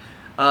time.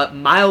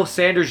 Miles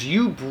Sanders,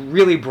 you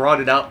really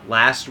brought it up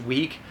last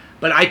week,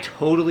 but I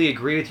totally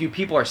agree with you.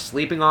 People are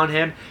sleeping on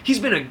him. He's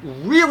been a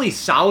really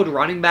solid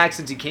running back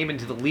since he came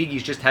into the league.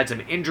 He's just had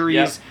some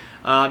injuries.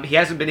 Yep. He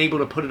hasn't been able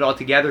to put it all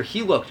together.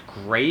 He looked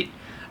great.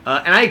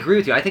 And I agree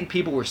with you. I think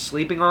people were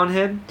sleeping on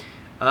him.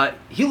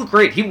 He looked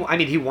great. He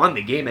won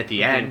the game at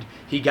the end.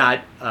 He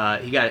got a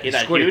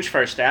huge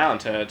first down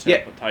to entice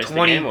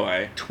the game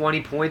away.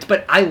 20 points.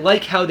 But I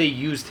like how they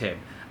used him.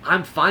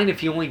 I'm fine if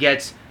he only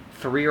gets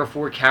 3 or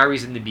 4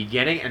 carries in the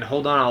beginning. And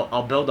hold on,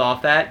 I'll build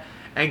off that.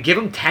 And give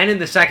him 10 in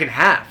the second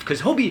half.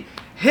 Because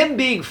him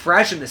being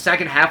fresh in the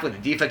second half when the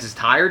defense is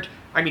tired,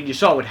 you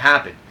saw what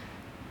happened.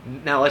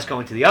 Now let's go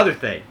into the other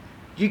thing.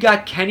 You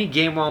got Kenny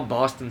Gainwell and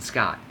Boston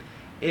Scott.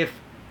 If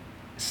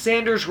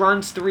Sanders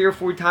runs 3 or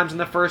 4 times in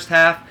the first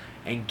half,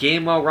 and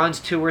Gainwell runs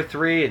 2 or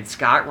 3, and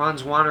Scott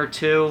runs 1 or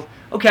 2,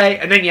 okay,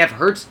 and then you have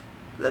Hurts,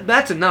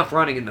 that's enough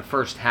running in the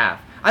first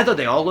half. I thought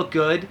they all looked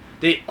good.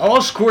 They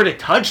all scored a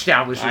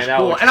touchdown, which was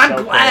cool, and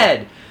I'm glad.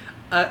 Cool.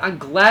 I'm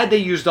glad they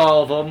used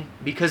all of them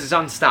because it's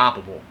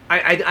unstoppable.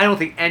 I don't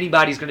think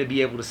anybody's going to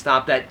be able to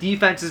stop that.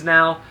 Defenses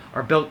now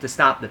are built to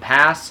stop the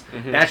pass.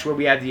 Mm-hmm. That's where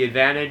we have the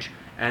advantage.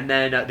 And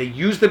then they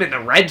used them in the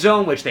red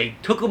zone, which they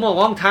took them a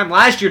long time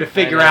last year to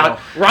figure out.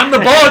 Run the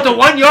ball at the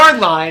 1 yard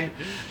line.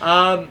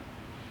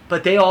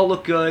 But they all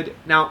look good.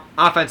 Now,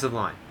 offensive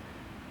line.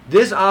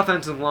 This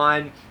offensive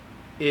line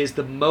is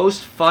the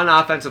most fun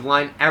offensive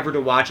line ever to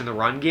watch in the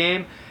run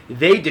game.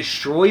 They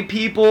destroy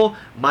people.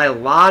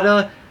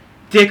 Mailata,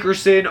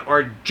 Dickerson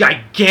are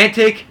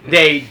gigantic.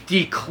 They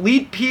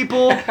decleat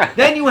people.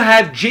 Then you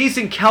have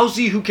Jason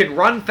Kelsey, who can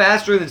run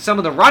faster than some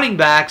of the running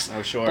backs,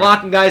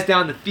 blocking guys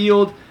down the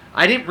field.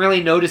 I didn't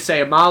really notice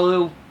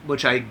Sayamalu,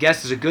 which I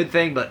guess is a good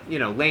thing, but,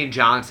 Lane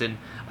Johnson,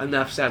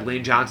 enough said.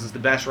 Lane Johnson's the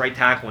best right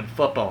tackle in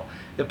football.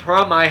 The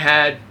problem I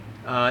had,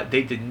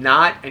 they did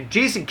not, and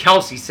Jason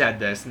Kelsey said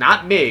this,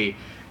 not me,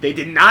 they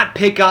did not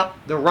pick up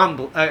the run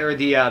or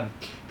the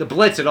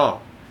blitz at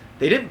all.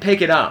 They didn't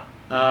pick it up.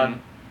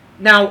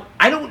 Now,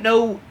 I don't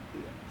know,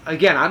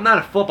 again, I'm not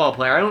a football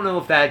player. I don't know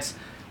if that's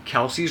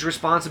Kelsey's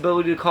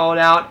responsibility to call it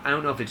out. I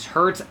don't know if it's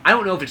Hurts. I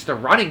don't know if it's the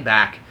running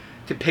back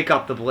to pick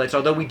up the blitz,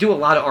 although we do a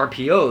lot of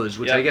RPOs,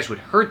 which I guess would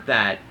hurt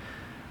that.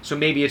 So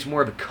maybe it's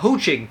more of a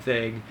coaching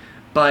thing.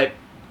 But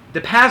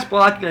the pass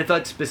blocking, I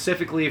thought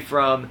specifically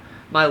from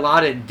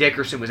Mailata and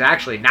Dickerson, was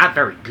actually not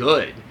very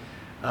good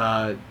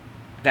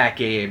that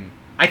game.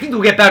 I think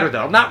they'll get better,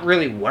 though. I'm not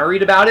really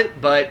worried about it,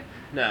 but...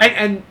 No.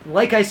 And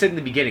like I said in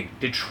the beginning,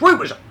 Detroit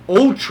was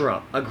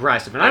ultra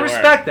aggressive, and I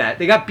respect that.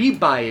 They got beat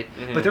by it,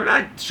 but they're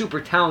not super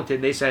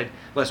talented. They said,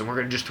 listen, we're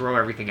going to just throw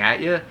everything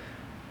at you.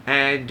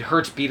 And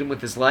Hurts beat him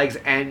with his legs,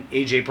 and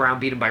A.J. Brown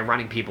beat him by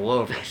running people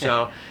over.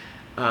 So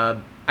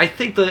I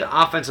think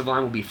the offensive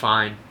line will be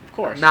fine. Of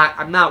course.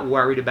 I'm not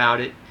worried about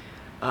it.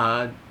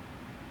 But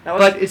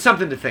it's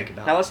something to think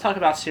about. Now let's talk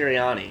about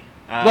Sirianni.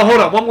 Well, hold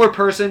on. One more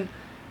person.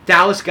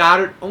 Dallas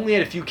Goedert only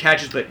had a few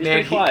catches, but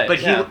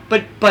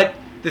but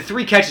the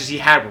 3 catches he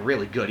had were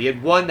really good. He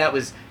had one that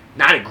was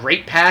not a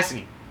great pass,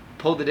 and he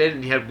pulled it in,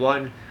 and he had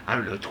one,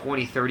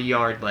 20, 30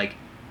 yard,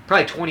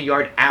 probably 20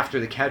 yard after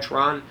the catch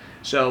run.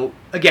 So,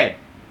 again,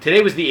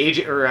 Sunday was the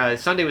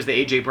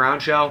A.J. Brown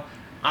show.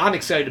 I'm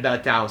excited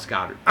about Dallas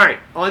Goedert. All right,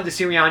 on to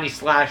Sirianni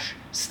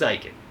 /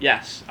 Steichen.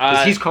 Yes.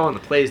 Because he's calling the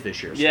plays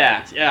this year. So.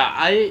 Yeah.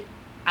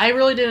 I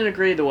really didn't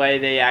agree the way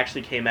they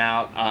actually came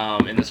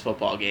out in this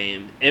football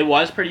game. It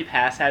was pretty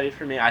pass-heavy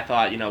for me. I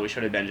thought, we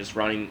should have been just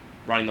running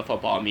the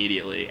football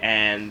immediately.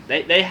 And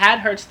they had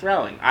Hurts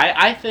throwing.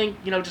 I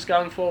think, just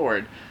going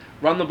forward,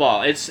 run the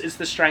ball. It's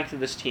the strength of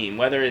this team.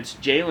 Whether it's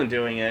Jalen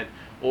doing it,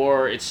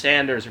 or it's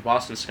Sanders or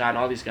Boston Scott and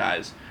all these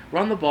guys.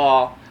 Run the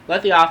ball,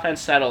 let the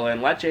offense settle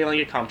in, let Jalen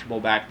get comfortable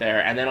back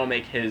there, and then it'll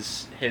make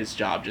his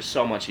job just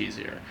so much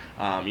easier.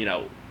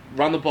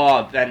 Run the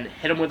ball, then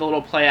hit him with a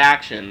little play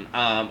action.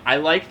 I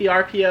like the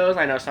RPOs.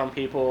 I know some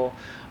people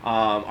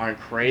aren't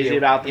crazy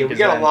about them. Yeah, we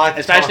got a lot to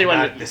especially talk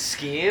when about the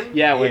scheme.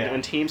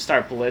 When teams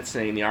start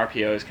blitzing, the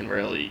RPOs can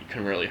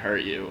really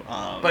hurt you.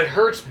 But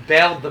Hurts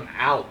bailed them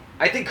out.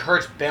 I think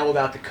Hurts bailed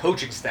out the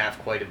coaching staff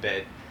quite a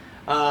bit.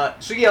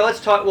 Let's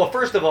talk. Well,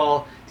 first of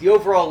all, the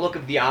overall look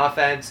of the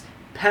offense,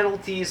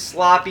 penalties,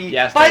 sloppy.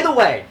 Yes. By the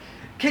way,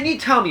 can you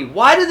tell me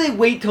why do they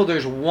wait till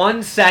there's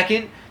 1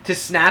 second to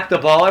snap the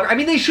ball?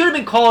 They should have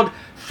been called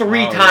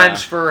 3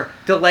 times for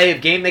delay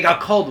of game. They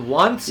got called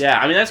once.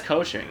 Yeah, that's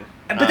coaching.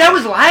 But that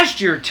was last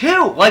year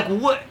too.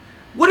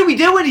 What are we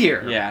doing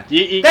here? Yeah.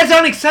 That's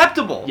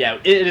unacceptable. Yeah,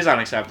 it is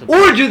unacceptable.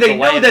 Or do they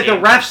know that the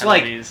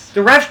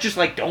refs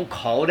just don't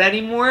call it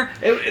anymore?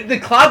 The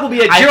clock will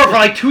be at 0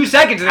 for 2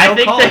 seconds and they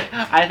don't call it.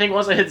 I think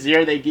once it hits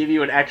 0, they give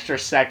you an extra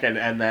second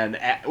and then...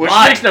 Which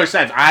makes no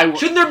sense.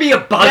 Shouldn't there be a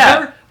buzzer?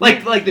 Yeah.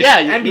 Like the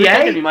NBA? You think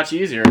it'd be much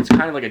easier. It's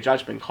kind of like a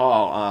judgment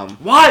call.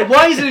 Why?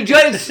 Why is it a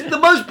judgment? It's the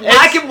most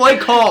black and white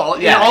call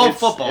in all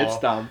football. It's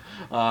dumb.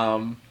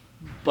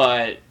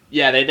 But...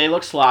 Yeah, they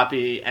look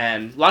sloppy,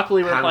 and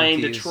luckily we're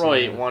playing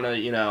Detroit, one of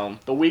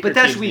the weaker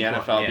teams in the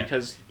NFL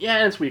because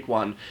it's week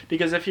 1.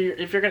 Because if you're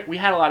gonna, we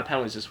had a lot of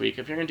penalties this week.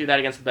 If you're gonna do that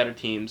against the better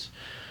teams,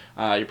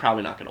 you're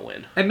probably not gonna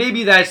win. And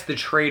maybe that's the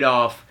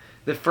trade-off.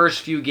 The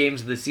first few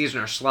games of the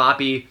season are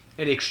sloppy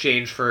in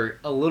exchange for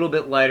a little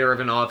bit lighter of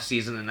an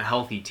offseason and a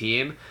healthy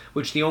team.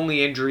 Which the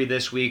only injury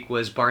this week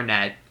was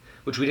Barnett,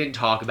 which we didn't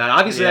talk about.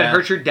 Obviously, that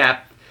hurts your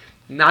depth.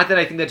 Not that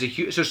I think that's a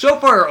huge. So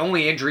far, our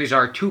only injuries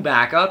are 2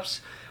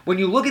 backups. When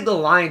you look at the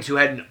Lions, who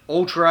had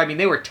an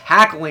they were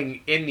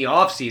tackling in the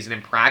offseason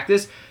in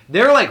practice.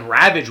 They're like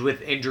ravaged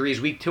with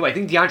injuries week 2. I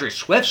think DeAndre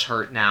Swift's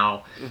hurt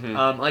now.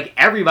 Like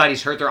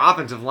everybody's hurt. Their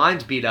offensive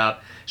line's beat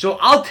up. So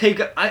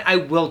I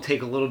will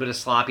take a little bit of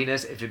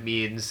sloppiness if it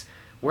means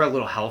we're a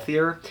little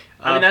healthier.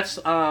 I mean, that's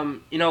a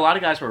lot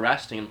of guys were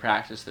resting in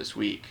practice this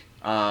week.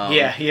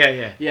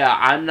 Yeah.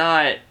 I'm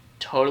not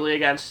totally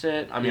against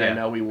it. I mean, I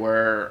know we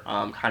were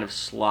kind of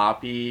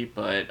sloppy,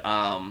 but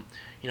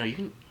you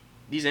can.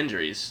 These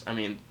injuries, I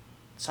mean,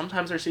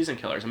 sometimes they're season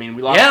killers. I mean,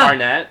 we lost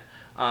Barnett.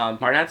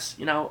 Barnett's,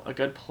 a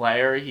good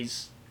player.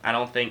 I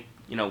don't think,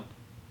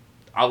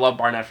 I'll love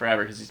Barnett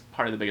forever because he's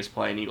part of the biggest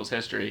play in Eagles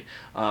history.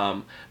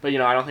 But, I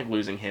don't think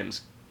losing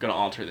him's going to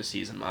alter the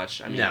season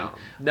much. I mean,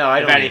 no,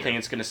 I don't. If anything,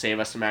 it's going to save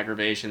us some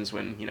aggravations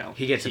when,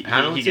 he gets a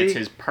penalty. He gets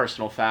his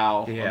personal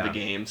foul of the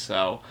game.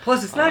 So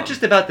plus, it's not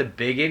just about the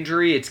big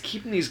injury. It's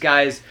keeping these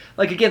guys,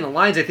 like, again, the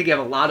Lions, I think, have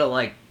a lot of,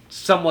 like,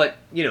 somewhat,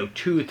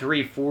 2,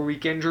 3, 4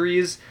 week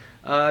injuries.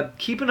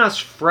 Keeping us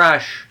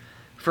fresh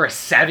for a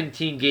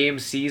 17-game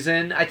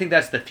season, I think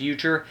that's the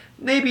future.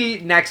 Maybe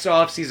next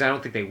offseason, I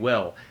don't think they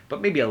will,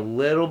 but maybe a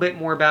little bit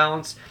more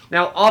balance.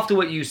 Now, off to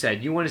what you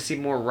said, you want to see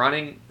more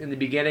running in the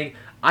beginning.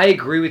 I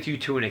agree with you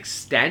to an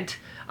extent.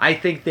 I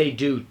think they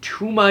do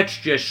too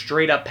much just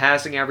straight-up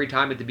passing every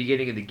time at the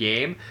beginning of the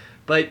game,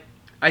 but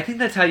I think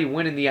that's how you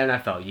win in the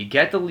NFL. You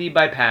get the lead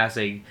by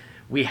passing.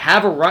 We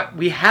have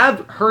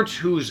Hurts,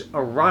 who's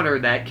a runner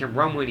that can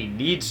run when he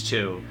needs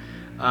to.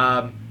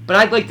 But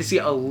I'd like to see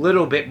a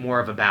little bit more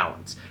of a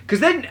balance.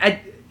 Because then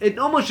it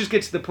almost just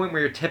gets to the point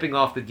where you're tipping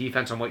off the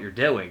defense on what you're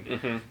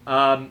doing.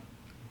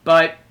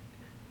 But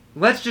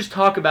let's just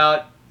talk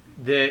about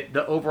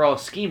the overall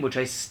scheme, which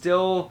I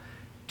still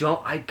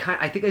don't... I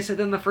think I said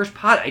that in the first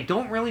pod. I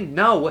don't really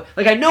know.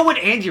 I know what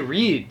Andy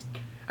Reid...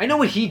 I know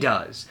what he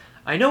does.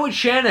 I know what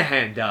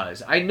Shanahan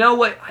does. I know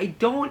what...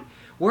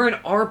 We're an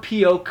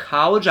RPO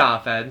college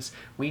offense.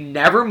 We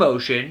never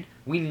motion.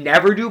 We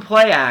never do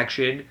play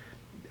action.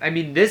 I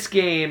mean, this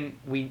game,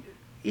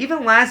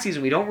 even last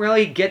season, we don't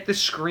really get the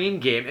screen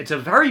game. It's a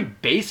very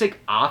basic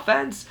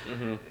offense.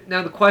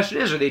 Now, the question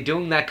is, are they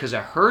doing that because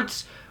it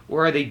hurts,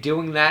 or are they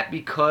doing that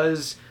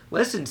because,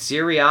 listen,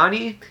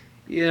 Sirianni,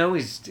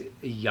 he's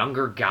a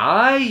younger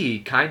guy. He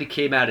kind of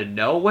came out of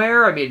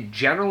nowhere. I mean,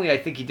 generally, I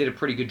think he did a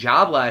pretty good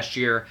job last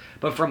year.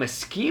 But from a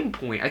scheme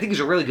point, I think he's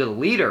a really good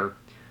leader.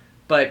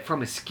 But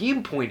from a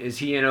scheme point, is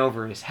he in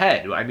over his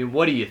head? I mean,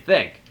 what do you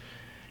think?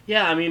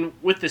 Yeah, I mean,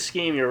 with the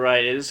scheme, you're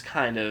right. It is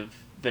kind of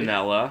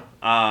vanilla,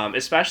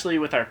 especially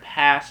with our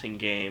passing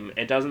game.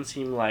 It doesn't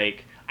seem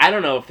like... I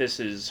don't know if this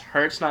is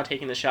Hurts not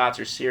taking the shots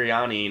or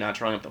Sirianni not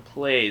drawing up the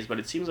plays, but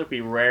it seems like we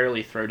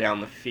rarely throw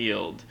down the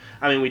field.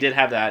 I mean, we did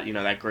have that,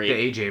 that great... The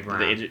A.J. Brown.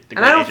 The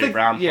great A.J.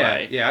 Brown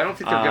play. Yeah, I don't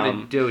think they're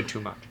going to do it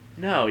too much.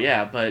 No,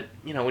 yeah, but,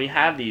 when you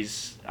have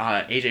these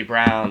A.J.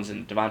 Browns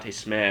and Devontae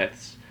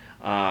Smiths...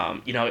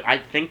 I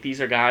think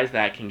these are guys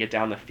that can get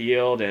down the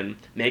field and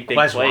make big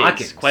plays.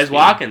 Quez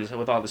Watkins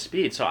with all the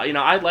speed. So,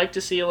 I'd like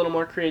to see a little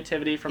more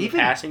creativity from the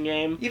passing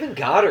game. Even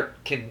Goddard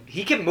can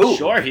move.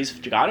 Sure,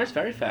 Goddard's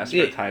very fast for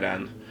a tight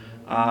end.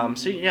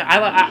 Hurts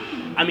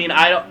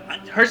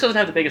doesn't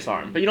have the biggest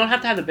arm, but you don't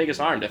have to have the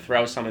biggest arm to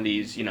throw some of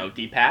these,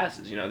 deep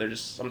passes. They're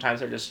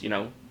just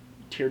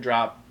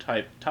teardrop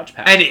type touch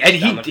passes.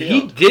 And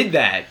he did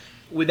that.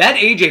 With that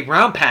A.J.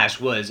 Brown pass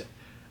was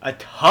a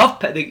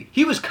tough...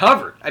 He was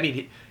covered. I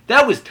mean,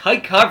 that was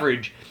tight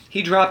coverage.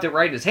 He dropped it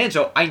right in his hand.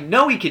 So I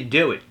know he can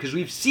do it because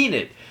we've seen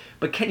it.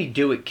 But can he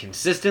do it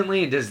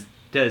consistently? And does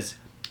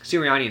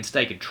Sirianni and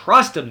Steichen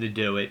trust him to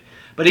do it?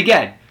 But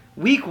again,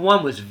 week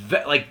 1 was...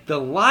 the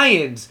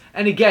Lions...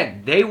 And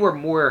again, they were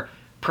more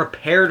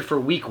prepared for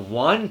week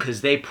 1 because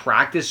they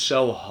practiced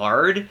so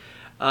hard.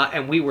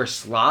 And we were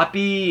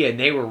sloppy and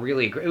they were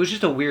really... It was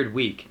just a weird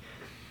week.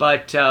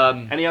 But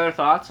any other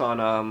thoughts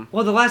on?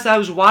 Well, the last I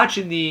was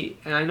watching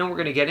and I know we're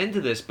going to get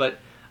into this, but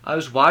I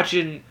was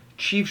watching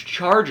Chiefs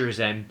Chargers,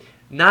 and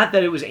not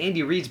that it was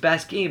Andy Reid's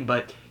best game,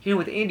 but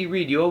with Andy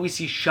Reid, you always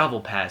see shovel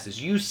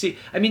passes. You see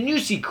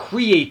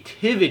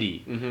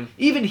creativity.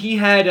 Even he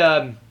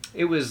had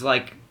it was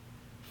like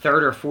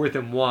 3rd or 4th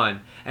and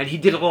 1, and he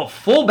did a little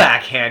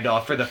fullback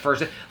handoff for the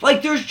first.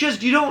 There's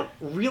just, you don't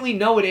really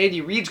know what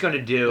Andy Reid's going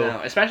to do.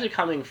 No, especially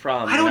coming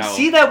from... I don't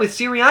see that with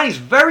Sirianni. He's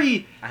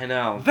very... I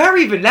know.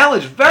 Very vanilla.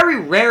 It's very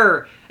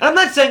rare. And I'm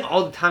not saying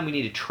all the time we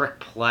need a trick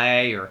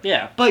play or...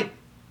 Yeah. But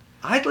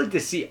I'd like to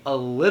see a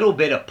little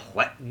bit of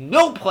play.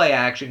 No play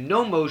action,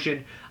 no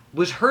motion.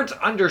 Was Hurts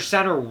under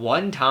center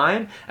one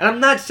time? And I'm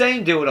not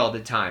saying do it all the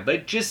time, but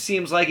it just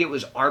seems like it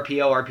was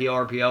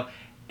RPO.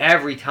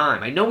 every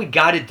time. I know we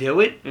got to do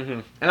it,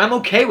 and I'm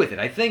okay with it.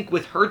 I think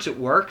with Hurts it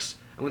works,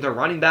 and with our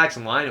running backs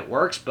and line it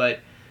works,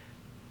 but,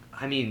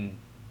 I mean,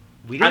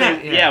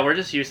 we're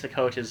just used to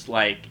coaches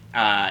like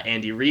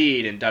Andy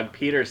Reid and Doug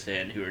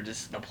Peterson, who are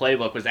just, the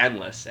playbook was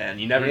endless,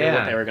 and you never knew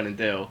what they were going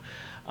to do.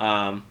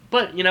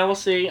 But, we'll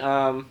see.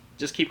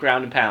 Just keep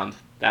ground and pound.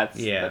 That's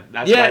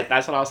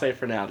what I'll say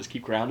for now. Just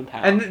keep ground and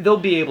pound. And they'll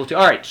be able to.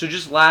 All right, so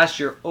just last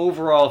year,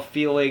 overall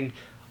feeling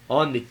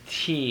on the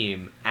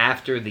team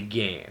after the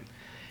game.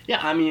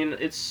 Yeah, I mean,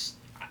 it's,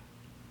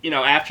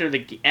 after the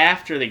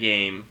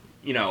game,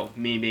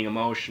 me being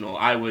emotional,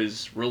 I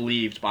was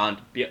relieved beyond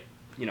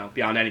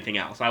anything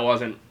else. I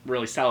wasn't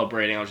really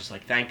celebrating. I was just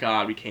like, thank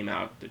God we came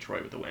out of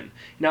Detroit with a win.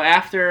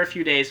 After a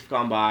few days have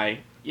gone by,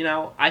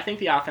 I think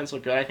the offense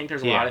looked good. I think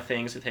there's a lot of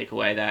things to take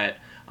away that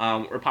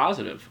were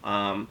positive.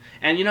 And,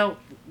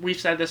 we've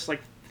said this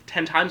like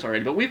 10 times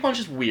already, but week one's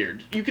just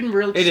weird. You can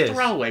really just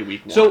throw away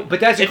week one. So, but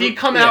that's if you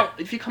come out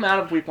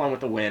of week one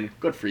with a win,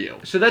 good for you.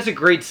 So that's a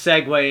great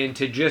segue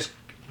into just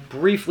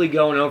briefly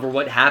going over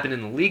what happened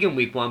in the league in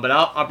week one, but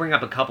I'll bring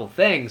up a couple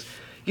things.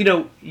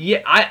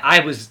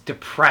 I was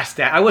depressed.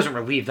 I wasn't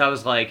relieved. I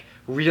was like,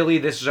 really,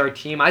 this is our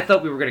team? I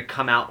thought we were going to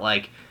come out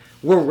like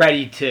we're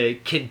ready to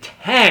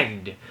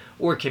contend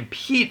or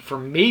compete for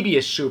maybe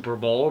a Super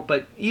Bowl,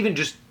 but even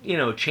just,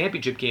 a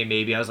championship game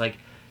maybe. I was like,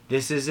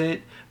 this is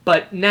it.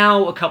 But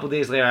now, a couple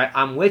days later,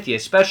 I'm with you,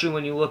 especially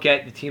when you look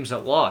at the teams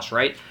that lost,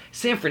 right?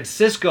 San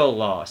Francisco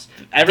lost.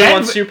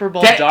 Everyone's Super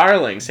Bowl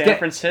darling, San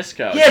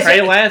Francisco. Yes,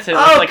 Trey Lance is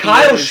like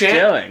Kyle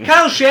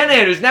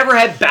Shanahan, who's never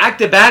had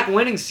back-to-back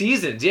winning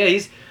seasons. Yeah,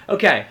 he's...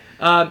 Okay,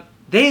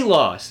 they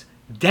lost.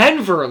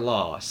 Denver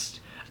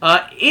lost.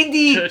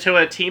 Indy... To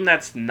a team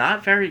that's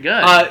not very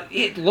good.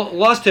 It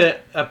lost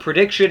to a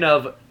prediction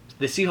of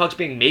the Seahawks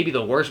being maybe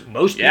the worst...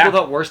 Most people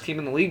thought worst team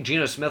in the league.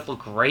 Geno Smith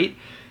looked great.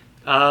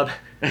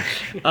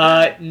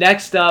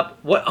 Next up,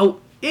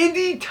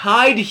 Indy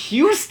tied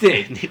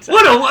Houston.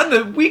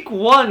 Week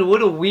one,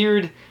 what a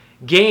weird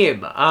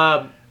game.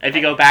 If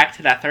you go back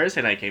to that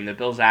Thursday night game, the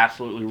Bills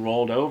absolutely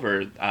rolled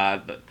over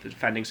the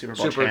defending Super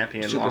Bowl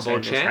champion Los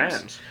Angeles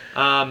Rams.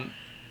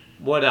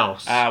 What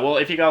else? Well,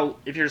 if you're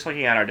just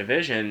looking at our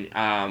division,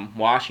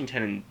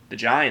 Washington and the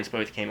Giants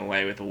both came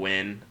away with a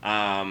win.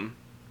 I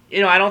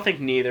don't think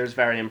neither's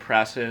very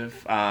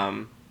impressive.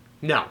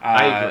 No,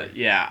 I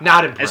agree. Yeah.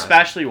 Not impressive.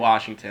 Especially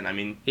Washington. I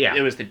mean,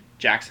 it was the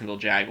Jacksonville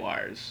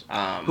Jaguars.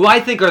 Who I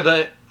think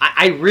are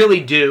I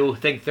really do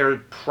think they're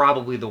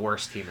probably the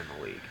worst team in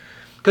the league.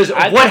 Because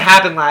what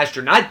happened last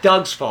year, not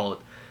Doug's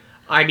fault.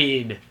 I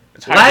mean,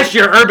 last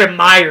year Urban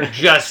Meyer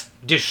just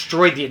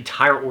destroyed the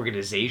entire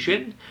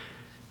organization.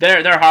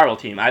 They're a horrible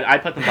team. I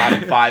put them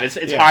bottom 5.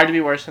 It's hard to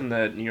be worse than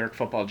the New York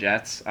Football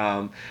Jets.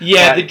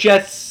 The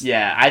Jets.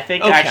 Yeah, I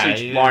think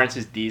actually Lawrence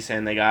is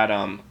decent. They got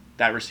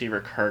that receiver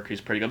Kirk,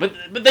 who's pretty good,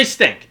 but they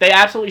stink. They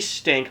absolutely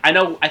stink.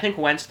 I think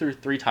Wentz threw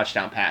 3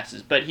 touchdown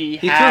passes, but he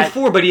threw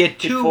 4, but he had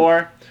 2.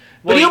 Well,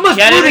 but he almost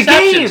blew the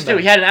game. Too.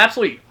 He had an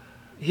absolutely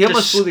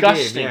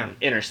disgusting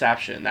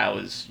interception. That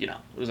was it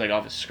was like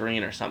off a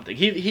screen or something.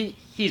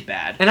 He's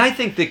bad. And I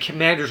think the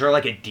Commanders are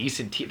like a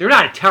decent team. They're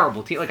not a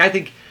terrible team. Like I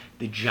think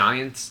the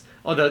Giants,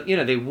 although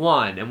they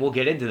won, and we'll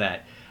get into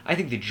that. I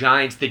think the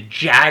Giants, the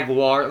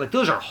Jaguar, like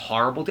those are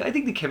horrible. I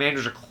think the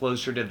Commanders are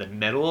closer to the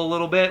middle a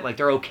little bit. Like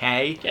they're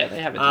okay. Yeah,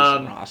 they have a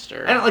decent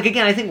roster. And like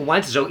again, I think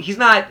Wentz is okay. He's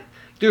not.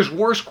 There's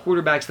worse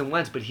quarterbacks than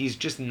Wentz, but he's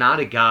just not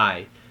a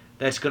guy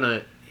that's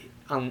gonna.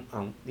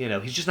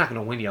 He's just not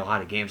gonna win you a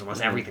lot of games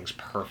unless everything's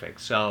perfect.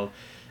 So,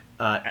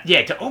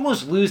 to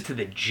almost lose to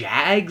the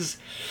Jags,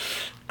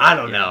 I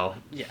don't know.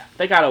 Yeah,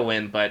 they gotta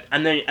win, but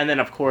and then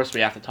of course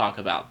we have to talk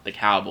about the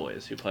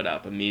Cowboys who put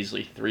up a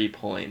measly 3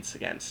 points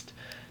against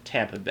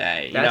Tampa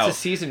Bay. That's a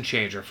season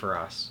changer for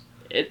us.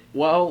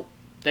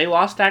 They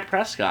lost Dak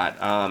Prescott.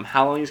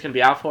 How long he's going to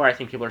be out for? I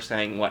think people are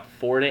saying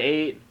 4 to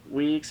 8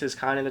 weeks is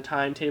kind of the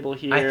timetable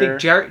here. I think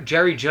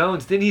Jerry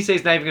Jones, didn't he say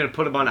he's not even going to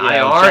put him on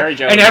IR? Jerry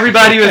Jones. And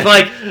everybody was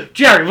like,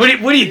 Jerry, what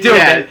are you doing?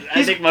 Yeah,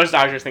 I think most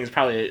doctors think it's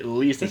probably at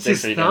least a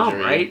 6-week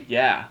injury. Right?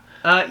 Yeah.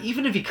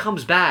 Even if he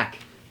comes back,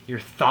 your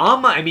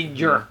thumb. I mean,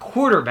 you're a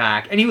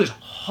quarterback, and he was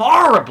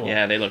horrible.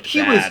 Yeah, they looked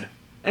bad.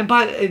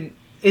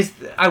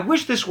 I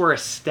wish this were a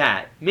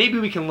stat. Maybe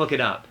we can look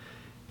it up.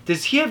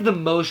 Does he have the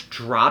most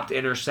dropped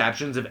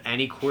interceptions of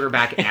any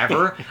quarterback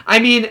ever? I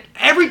mean,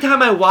 every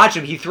time I watch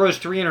him, he throws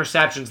 3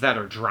 interceptions that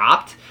are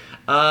dropped.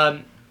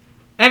 And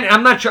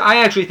I'm not sure.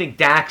 I actually think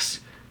Dak's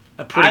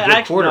a pretty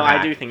good quarterback. No,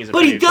 I do think he's a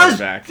pretty good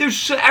quarterback. But he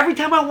does. Every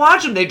time I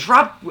watch him, they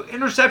drop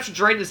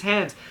interceptions right in his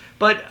hands.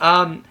 But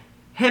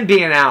him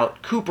being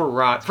out, Cooper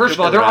Rush. First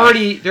of all, they're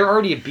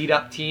already a beat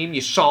up team.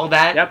 You saw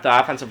that. Yep, the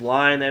offensive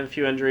line. They have a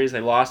few injuries.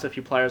 They lost a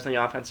few players on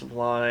the offensive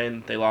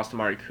line. They lost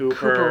Amari Cooper.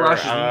 Cooper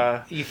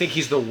Rush. You think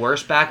he's the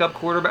worst backup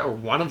quarterback, or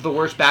one of the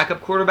worst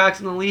backup quarterbacks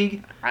in the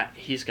league?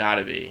 He's got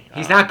to be.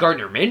 He's not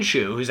Gardner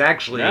Minshew, who's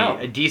actually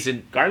a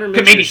decent. Gardner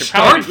Minshew maybe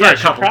start for a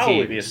couple probably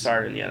teams. Be a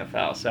starter in the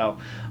NFL. So,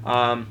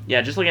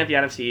 just looking at the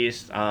NFC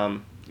East. I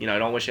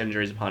don't wish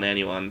injuries upon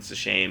anyone. It's a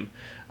shame.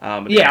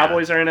 But the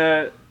Cowboys are in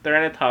a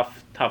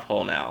tough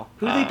hole now.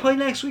 Who do they play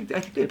next week? I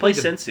think they play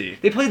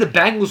Cincy. They play the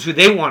Bengals, who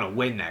they want to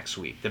win next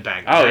week. The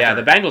Bengals. Oh yeah,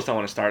 the Bengals don't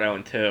want to start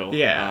 0-2.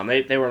 Yeah.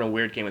 They were in a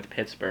weird game with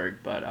Pittsburgh,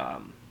 but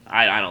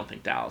I don't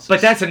think Dallas.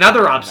 But that's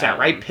another upset,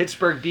 right?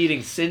 Pittsburgh beating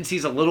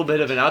Cincy's a little bit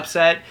of an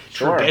upset.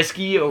 Sure.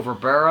 Trubisky over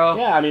Burrow.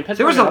 Yeah, I mean, Pittsburgh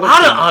there was a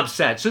lot of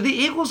upsets. So the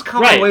Eagles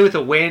coming away with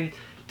a win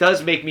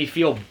does make me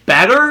feel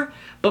better.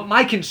 But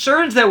my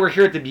concerns that were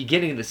here at the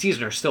beginning of the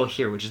season are still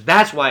here,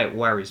 that's why it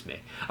worries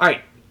me. All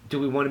right, do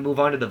we want to move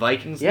on to the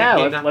Vikings? Yeah,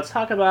 let's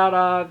talk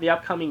about the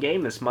upcoming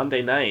game this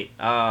Monday night.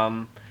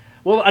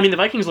 Well, I mean, the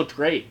Vikings looked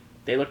great.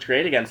 They looked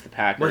great against the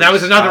Packers. Well, that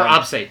was another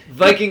upset.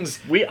 Vikings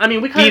beat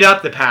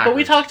up the Packers. But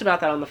we talked about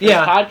that on the first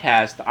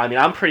podcast. I mean,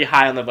 I'm pretty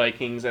high on the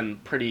Vikings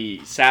and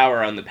pretty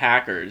sour on the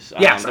Packers.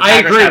 Yes, I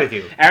agree with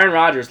you. Aaron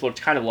Rodgers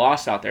looked kind of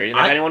lost out there. He didn't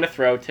have anyone to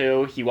throw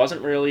to. He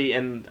wasn't really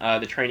in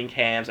the training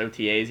camps,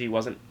 OTAs. He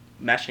wasn't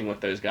meshing with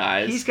those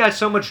guys. He's got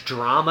so much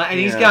drama, and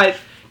he's got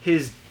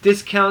his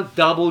discount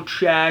double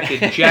check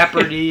and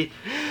Jeopardy.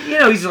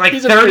 He's like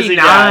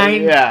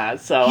 39. Yeah,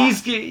 so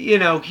he's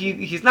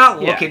he's not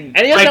looking.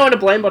 And he has no one to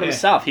blame but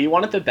himself. He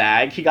wanted the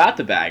bag, he got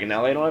the bag, and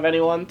now they don't have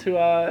anyone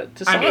to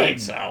sign.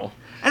 So.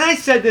 And I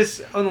said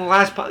this on the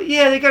last podcast.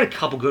 Yeah, they got a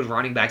couple good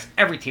running backs.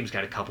 Every team's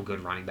got a couple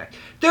good running backs.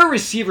 Their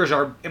receivers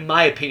are, in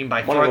my opinion,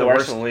 by far the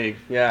worst in the league.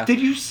 Yeah.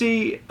 Did you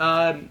see?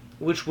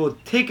 Which will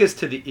take us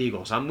to the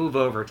Eagles. I'll move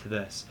over to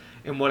this.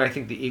 And what I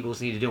think the Eagles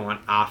need to do on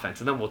offense.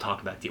 And then we'll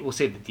talk about we'll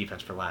save the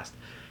defense for last.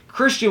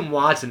 Christian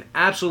Watson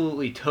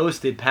absolutely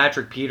toasted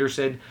Patrick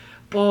Peterson.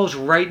 Ball's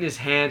right in his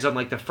hands on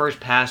the first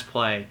pass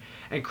play.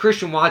 And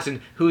Christian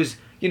Watson, who's,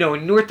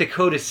 in North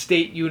Dakota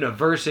State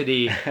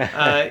University, what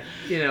are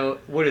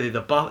they,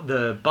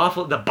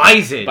 the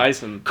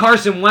Bison.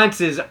 Carson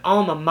Wentz's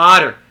alma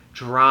mater,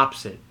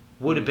 drops it.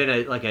 Would have been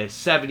a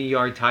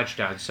 70-yard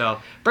touchdown. So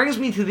brings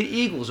me to the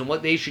Eagles and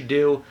what they should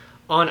do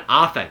on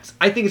offense.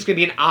 I think it's going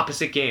to be an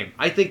opposite game.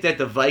 I think that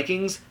the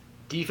Vikings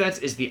defense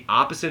is the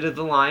opposite of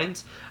the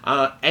Lions.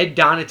 Ed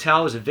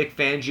Donatel is a Vic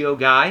Fangio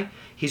guy.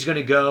 He's going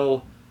to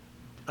go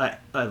a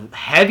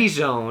heavy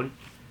zone,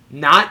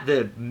 not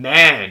the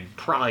man.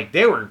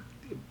 They were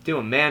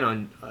doing man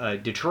on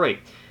Detroit.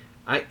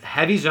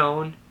 Heavy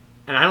zone,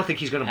 and I don't think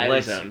he's going to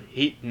blitz. Zone.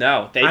 I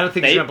don't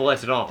think he's going to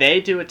blitz at all. They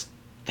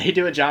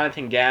do a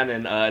Jonathan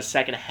Gannon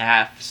second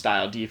half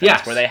style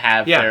defense where they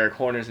have their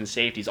corners and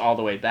safeties all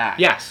the way back.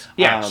 Yes,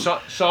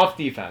 soft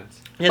defense.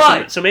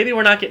 Yeah, so maybe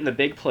we're not getting the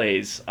big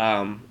plays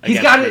against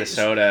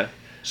Minnesota.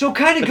 So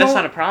that's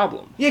not a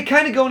problem. Yeah,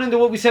 kind of going into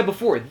what we said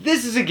before.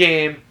 This is a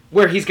game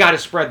where he's got to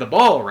spread the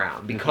ball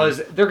around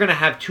because they're going to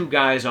have two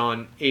guys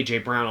on A.J.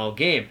 Brown all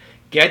game.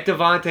 Get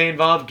Devontae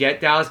involved.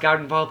 Get Dallas Goedert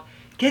involved.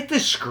 Get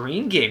the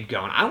screen game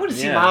going. I want to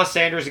see Miles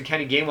Sanders and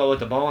Kenny Gainwell with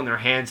the ball in their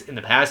hands in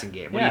the passing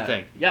game. What do you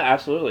think? Yeah,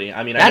 absolutely.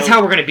 I mean, that's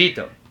how we're going to beat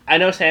them. I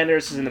know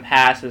Sanders in the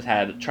past has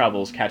had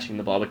troubles catching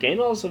the ball, but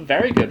Gainwell's a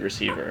very good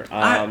receiver.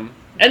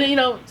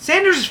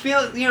 Sanders is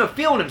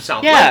feeling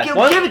himself. Yeah,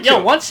 give it to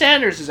him. Once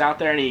Sanders is out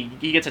there and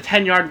he gets a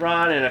 10-yard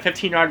run and a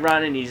 15-yard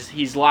run and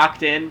he's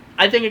locked in,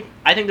 I think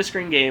the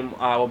screen game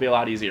will be a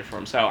lot easier for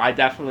him. So I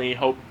definitely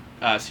hope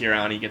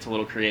Sirianni gets a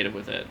little creative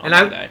with it on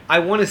Monday. I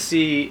want to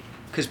see,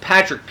 because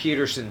Patrick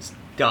Peterson's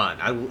done.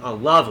 I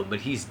love him, but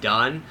he's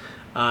done.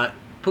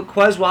 Put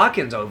Quez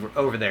Watkins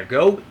over there.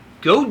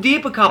 Go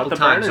deep a couple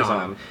times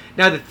on him.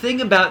 Now, the thing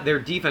about their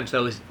defense,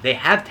 though, is they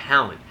have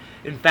talent.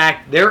 In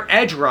fact, their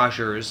edge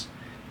rushers,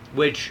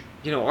 which,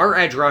 our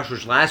edge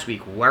rushers last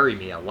week worry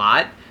me a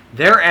lot.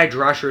 Their edge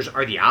rushers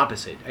are the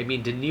opposite. I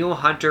mean, Danielle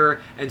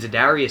Hunter and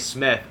Zadarius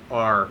Smith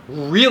are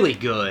really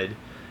good,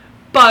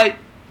 but,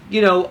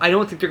 I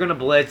don't think they're going to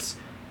blitz.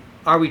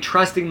 Are we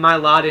trusting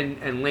Mylott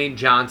and Lane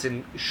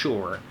Johnson?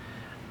 Sure.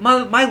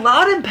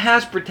 Mylott in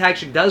pass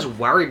protection does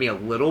worry me a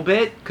little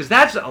bit, because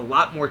that's a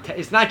lot more...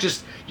 it's not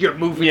just you're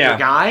moving your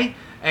guy,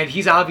 and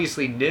he's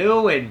obviously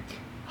new, and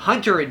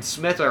Hunter and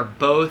Smith are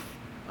both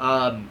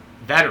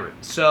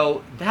veterans.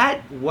 So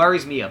that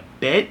worries me a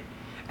bit.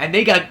 And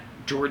they got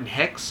Jordan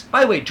Hicks.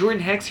 By the way,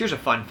 Jordan Hicks, here's a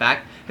fun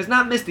fact, has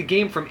not missed a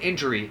game from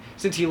injury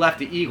since he left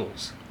the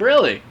Eagles.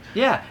 Really?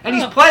 Yeah, and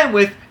he's playing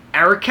with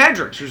Eric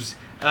Kendricks, who's,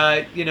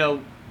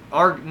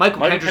 our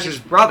Michael Kendricks'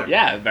 brother.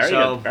 Yeah,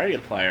 very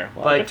good player.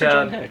 Well, good for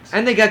Jordan Hicks.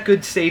 And they got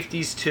good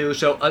safeties too.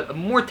 So a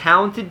more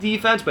talented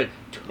defense, but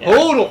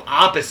total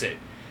opposite.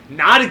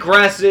 Not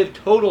aggressive,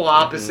 total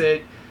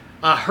opposite.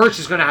 Hurts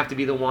is going to have to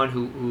be the one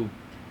who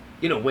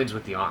wins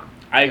with the arm.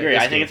 I agree.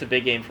 I think it's a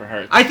big game for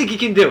Hurts. I think he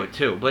can do it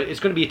too, but it's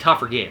going to be a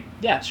tougher game.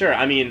 Yeah, sure.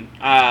 I mean,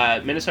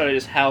 Minnesota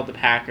just held the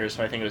Packers,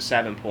 so I think it was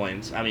 7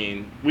 points. I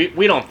mean,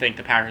 we don't think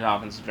the Packers'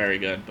 offense is very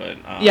good, but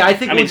I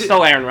think it's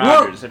still Aaron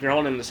Rodgers. If you're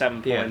holding him to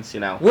 7 points,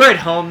 We're at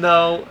home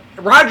though.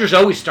 Rodgers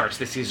always starts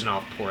the season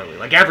off poorly,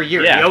 like every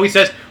year. He always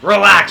says,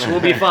 "Relax, we'll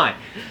be fine."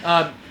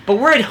 But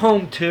we're at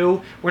home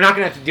too. We're not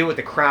going to have to deal with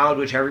the crowd,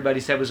 which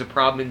everybody said was a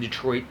problem in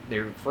Detroit.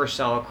 Their first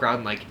sellout crowd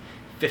in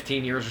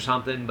 15 years or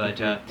something.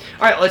 But all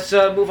right, let's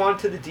move on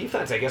to the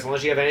defense, I guess,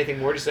 unless you have anything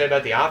more to say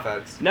about the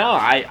offense. No,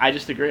 I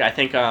just agree. I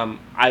think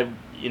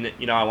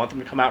I want them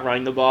to come out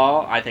running the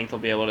ball. I think they'll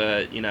be able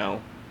to,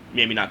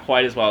 maybe not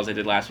quite as well as they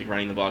did last week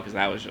running the ball, because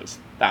that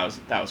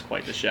was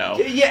quite the show.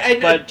 Yeah,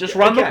 but just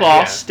run the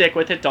ball, stick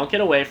with it, don't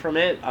get away from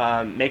it.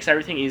 Makes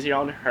everything easier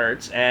on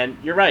Hurts, and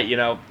you're right.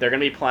 They're going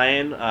to be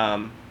playing.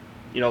 A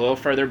little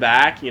further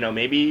back,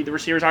 maybe the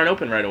receivers aren't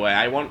open right away.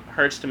 I want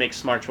Hurts to make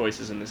smart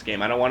choices in this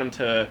game. I don't want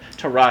him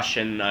to rush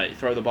and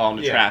throw the ball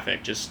into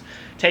traffic. Just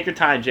take your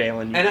time,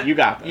 Jalen. You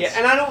got this.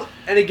 Yeah,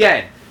 and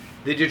again,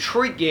 the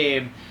Detroit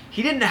game,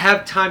 he didn't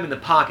have time in the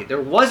pocket.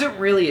 There wasn't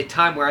really a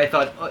time where I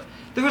thought,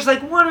 there was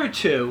like one or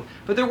two,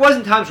 but there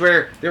wasn't times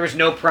where there was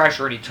no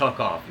pressure and he took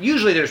off.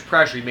 Usually there's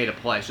pressure, he made a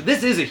play. So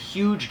this is a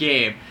huge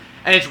game,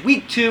 and it's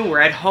week 2,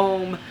 we're at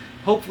home.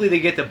 Hopefully they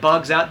get the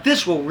bugs out.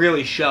 This will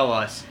really show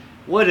us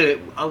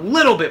a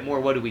little bit more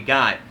what do we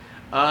got.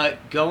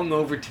 Going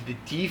over to the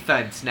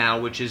defense now,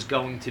 which is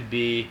going to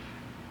be...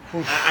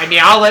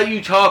 I'll let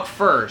you talk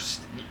first.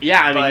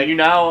 Yeah,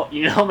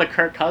 I'm the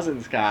Kirk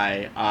Cousins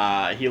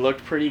guy. He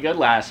looked pretty good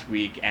last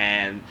week,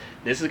 and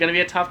this is going to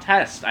be a tough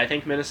test. I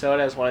think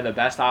Minnesota is one of the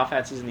best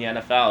offenses in the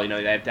NFL.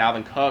 They have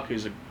Dalvin Cook,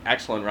 who's an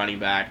excellent running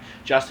back.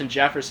 Justin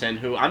Jefferson,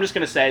 who I'm just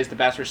going to say is the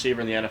best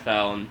receiver in the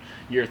NFL in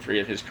year 3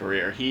 of his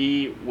career.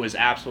 He was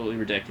absolutely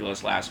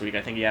ridiculous last week.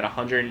 I think he had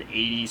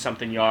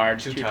 180-something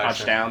yards, 2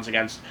 touchdowns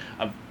against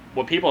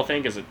what people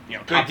think is a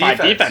top 5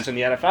 defense in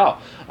the NFL,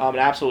 and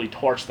absolutely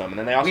torched them. And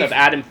then they also have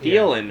Adam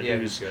Thielen,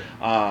 who's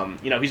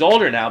he's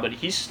older now, but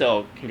he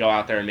still can go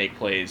out there and make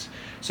plays.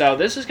 So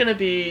this is going to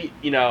be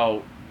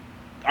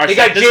they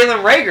got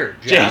Jalen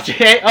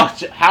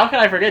Reagor. How can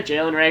I forget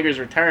Jalen Reagor's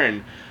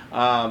return?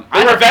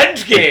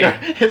 Revenge game.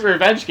 His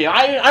revenge game.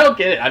 I don't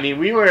get it.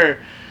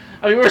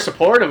 We were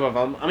supportive of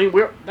him.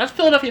 That's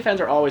Philadelphia fans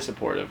are always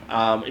supportive.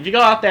 If you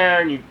go out there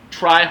and you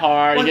try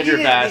hard, you give your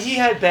best. He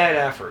had bad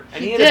effort.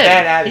 And he had a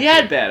bad attitude. He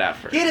had bad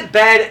effort. He had a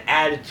bad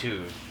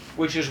attitude,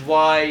 which is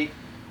why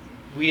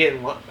we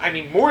didn't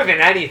more than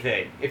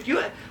anything. If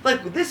you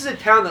this is a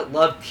town that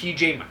loved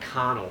T.J.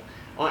 McConnell.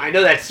 I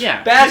know that's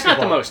basketball. He's not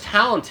the most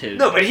talented.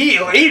 No, but he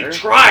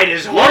tried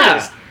his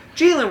hardest.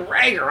 Jalen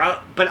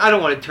Reagor, but I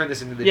don't want to turn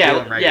this into the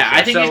Jalen Reagor. Yeah,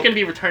 I think he's going to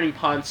be returning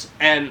punts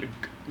and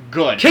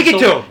good. Kick it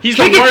to him. He's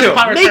the worst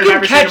punt returner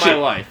I've ever seen in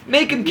my life.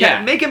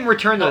 Make him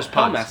return those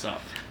punts. He'll mess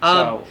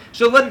up.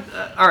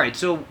 All right.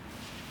 So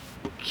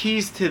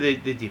keys to the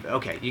defense.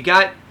 Okay, you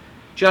got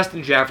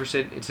Justin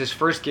Jefferson. It's his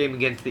first game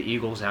against the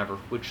Eagles ever,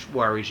 which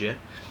worries you.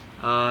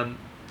 And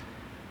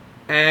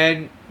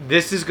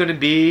this is going to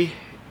be,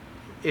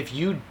 if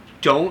you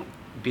don't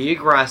be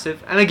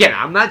aggressive. And again,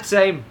 I'm not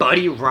saying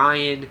Buddy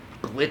Ryan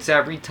blitz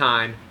every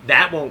time.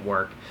 That won't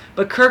work.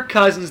 But Kirk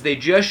Cousins, they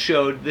just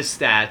showed the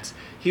stats.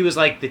 He was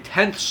like the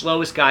 10th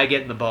slowest guy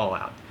getting the ball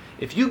out.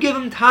 If you give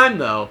him time,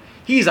 though,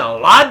 he's a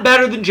lot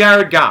better than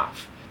Jared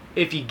Goff.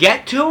 If you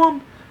get to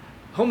him,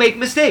 he'll make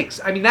mistakes.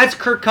 That's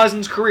Kirk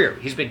Cousins' career.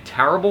 He's been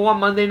terrible on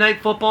Monday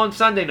Night Football and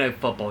Sunday Night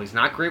Football. He's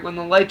not great when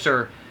the lights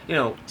are,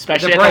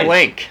 especially at the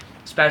Link.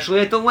 Especially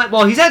at the Link.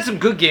 Well, he's had some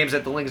good games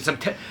at the Link.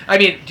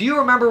 Do you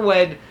remember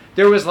when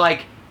there was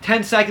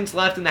 10 seconds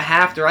left in the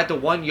half, they're at the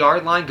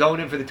 1-yard line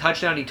going in for the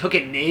touchdown, he took a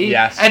knee?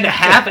 Yes. And the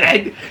half,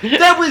 and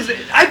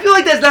I feel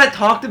like that's not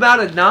talked about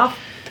enough,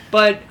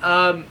 but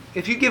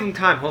if you give him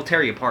time, he'll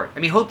tear you apart.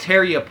 He'll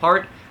tear you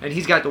apart, and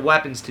he's got the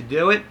weapons to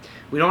do it.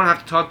 We don't have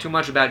to talk too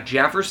much about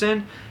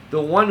Jefferson.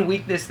 The one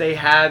weakness they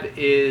have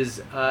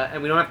is,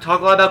 and we don't have to talk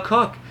a lot about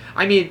Cook.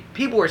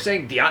 People were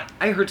saying,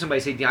 I heard somebody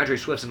say DeAndre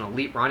Swift's an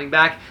elite running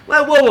back.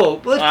 Well,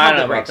 whoa, let's I don't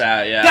know about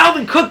that, yeah.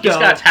 Dalvin Cook, though. He's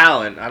got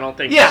talent. I don't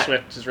think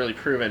Swift has really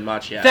proven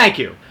much yet. Thank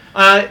you.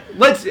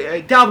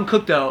 Dalvin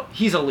Cook, though,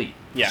 he's elite.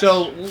 Yes.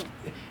 So,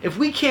 if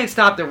we can't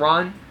stop the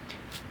run,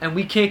 and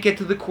we can't get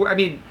to the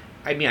quarter,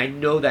 I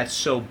know that's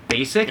so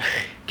basic.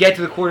 Get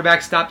to the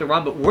quarterback, stop the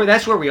run, but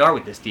that's where we are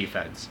with this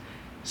defense.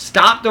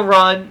 Stop the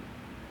run,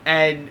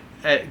 and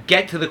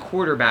get to the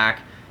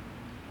quarterback,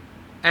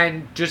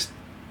 and just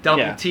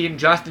double team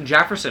Justin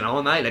Jefferson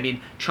all night.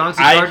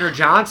 Chauncey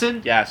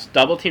Gardner-Johnson. Yes,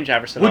 double team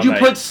Jefferson. Would you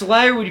put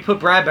Slay or would you put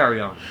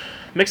Bradbury on?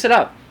 Mix it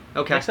up.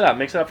 Okay.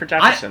 Mix it up for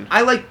Jefferson.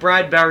 I like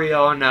Bradbury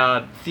on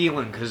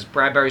Thielen because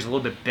Bradbury's a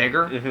little bit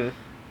bigger. Mm-hmm.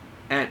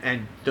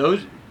 And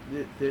those,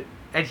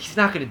 and he's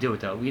not going to do it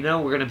though. We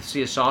know we're going to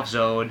see a soft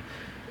zone.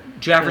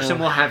 Jefferson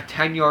will have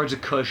 10 yards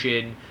of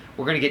cushion.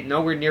 We're going to get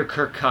nowhere near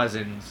Kirk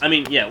Cousins.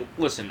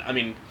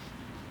 Listen.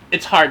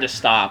 It's hard to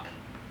stop.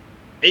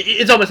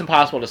 It's almost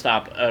impossible to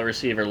stop a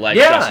receiver like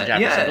Justin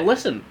Jefferson. Yeah. But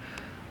listen,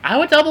 I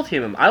would double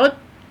team him. I would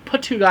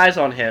put 2 guys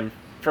on him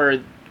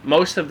for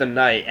most of the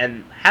night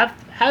and have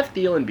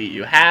Thielen beat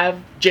you.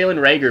 Have Jalen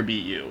Reagor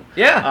beat you.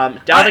 Yeah.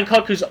 Dalvin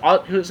Cook,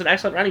 who's an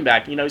excellent running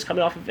back. He's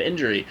coming off of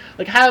injury.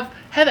 Have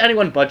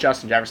anyone but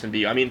Justin Jefferson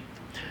beat you.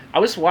 I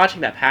was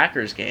watching that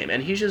Packers game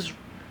and he's just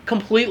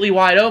completely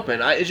wide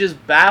open. It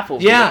just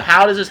baffles me.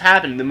 How does this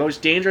happen? The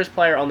most dangerous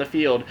player on the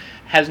field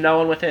has no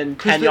one within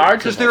 10 yards of him.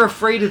 Because they're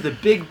afraid of the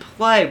big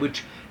play,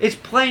 which is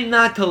playing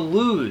not to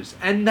lose.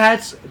 And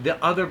that's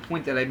the other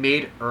point that I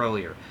made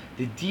earlier.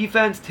 The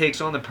defense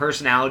takes on the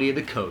personality of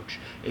the coach.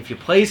 If you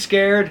play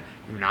scared,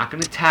 You're not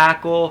going to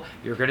tackle.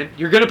 You're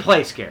gonna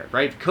play scared,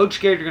 right? If you coach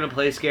scared, you're going to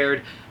play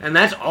scared, and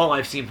that's all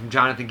I've seen from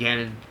Jonathan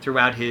Gannon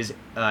throughout his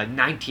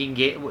 19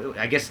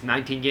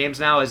 games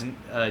now as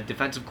a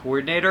defensive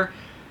coordinator,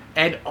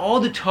 and all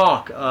the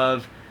talk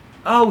of,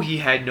 oh, he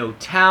had no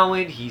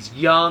talent. He's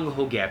young.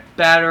 He'll get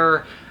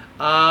better.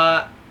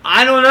 I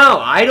don't know.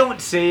 I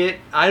don't see it.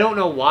 I don't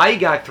know why he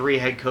got 3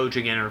 head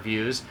coaching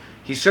interviews.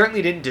 He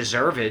certainly didn't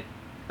deserve it.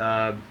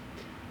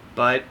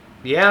 But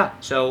yeah,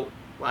 so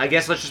I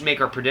guess let's just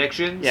make our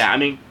predictions. Yeah, I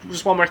mean,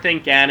 just one more thing,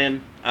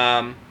 Gannon.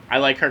 I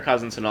like Kirk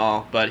Cousins and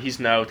all, but he's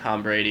no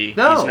Tom Brady.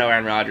 No. He's no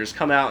Aaron Rodgers.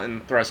 Come out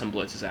and throw some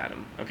blitzes at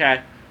him,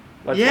 okay?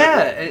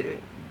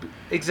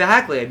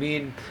 Exactly. I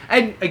mean,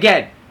 and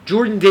again,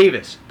 Jordan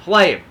Davis,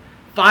 play him.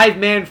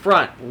 5-man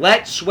front.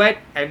 Let Sweat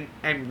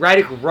and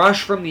Reddick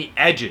rush from the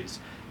edges.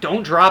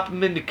 Don't drop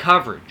him into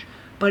coverage.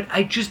 But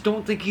I just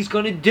don't think he's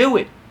going to do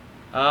it.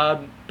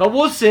 But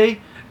we'll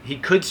see. He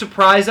could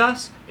surprise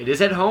us. It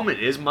is at home.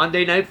 It is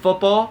Monday Night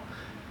Football.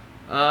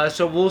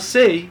 So we'll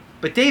see.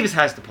 But Davis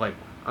has to play more.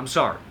 I'm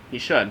sorry. He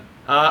should.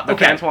 The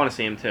fans want to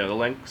see him too. The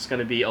link's going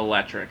to be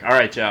electric. All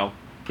right, Joe.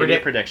 Give me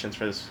predictions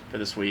for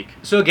this week.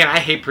 So again, I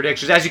hate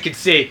predictions. As you can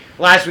see,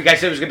 last week I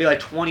said it was going to be like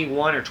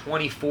 21 or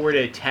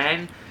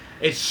 24-10.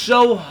 It's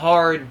so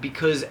hard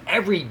because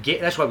every game,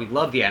 that's why we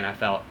love the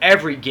NFL.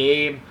 Every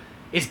game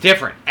is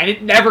different. And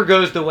it never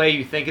goes the way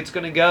you think it's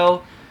going to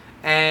go.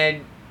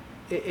 And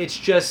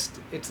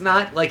it's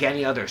not like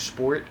any other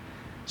sport.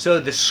 So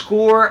the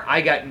score,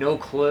 I got no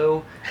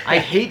clue. I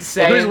hate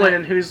saying who's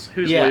winning, who's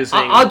losing.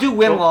 I'll do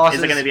win-losses.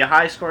 Is it going to be a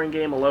high-scoring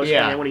game, a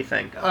low-scoring game? What do you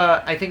think?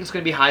 I think it's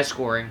going to be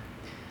high-scoring,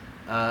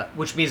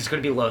 which means it's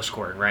going to be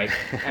low-scoring, right?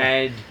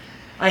 And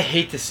I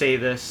hate to say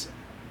this.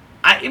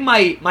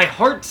 My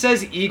heart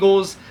says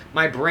Eagles.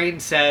 My brain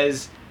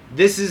says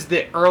this is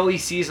the early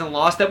season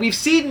loss that we've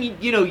seen,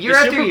 year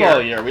after year. Super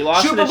Bowl year. We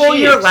lost Super Bowl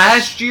year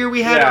last year.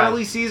 We had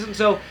early season.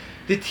 So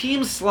the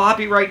team's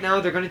sloppy right now.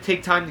 They're going to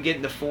take time to get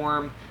into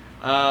form.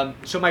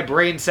 So my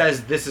brain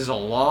says this is a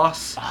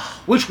loss,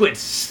 which would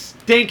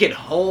stink at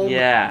home.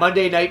 Yeah.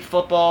 Monday Night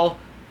Football.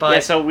 But yeah,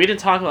 so we didn't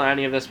talk about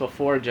any of this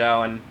before,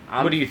 Joe. And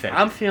what do you think?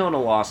 I'm feeling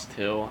a loss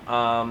too.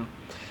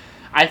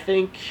 I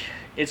think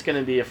it's going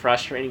to be a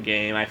frustrating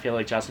game. I feel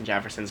like Justin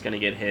Jefferson's going to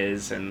get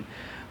his, and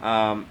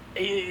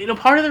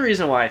part of the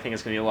reason why I think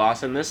it's going to be a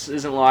loss, and this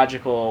isn't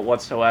logical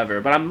whatsoever,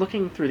 but I'm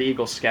looking through the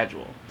Eagles'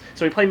 schedule.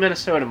 So we play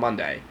Minnesota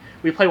Monday.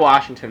 We play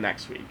Washington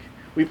next week.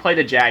 We play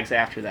the Jags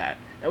after that.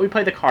 Then we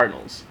play the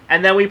Cardinals,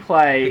 and then we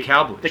play the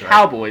Cowboys.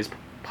 Cowboys,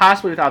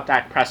 possibly without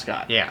Dak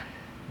Prescott. Yeah,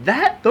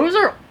 those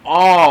are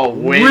all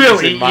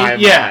wins in my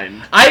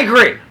mind. I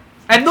agree.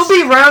 And they'll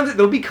be rounded.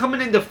 They'll be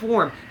coming into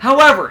form.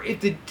 However, if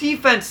the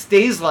defense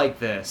stays like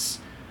this,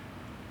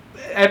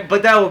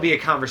 but that will be a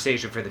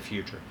conversation for the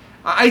future.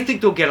 I think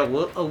they'll get a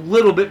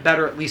little bit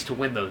better, at least to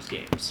win those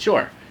games.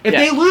 Sure. If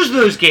they lose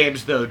those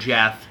games, though,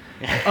 Jeff,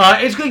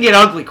 it's going to get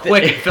ugly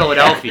quick in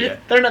Philadelphia.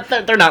 They're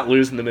not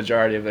losing the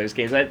majority of those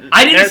games.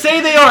 I didn't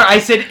say they are. I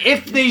said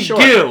if they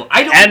do.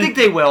 I don't think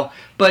they will.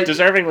 But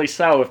deservingly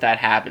so if that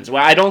happens.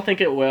 Well, I don't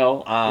think it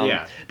will.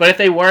 But if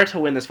they were to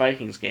win this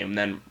Vikings game and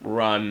then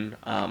run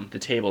the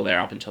table there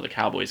up until the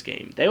Cowboys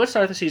game, they would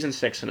start the season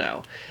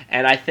 6-0.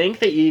 And I think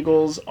the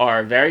Eagles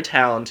are very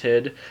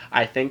talented.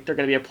 I think they're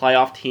going to be a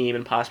playoff team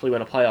and possibly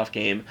win a playoff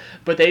game.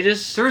 But they're a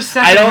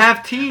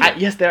second-half team.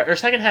 Yes, they're a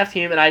second-half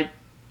team, and I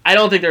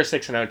don't think they're a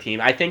 6-0 team.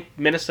 I think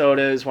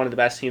Minnesota is one of the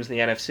best teams in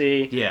the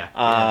NFC.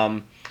 Yeah.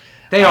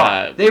 They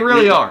are. They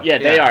really are. Yeah,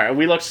 they are.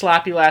 We looked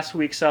sloppy last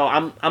week, so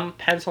I'm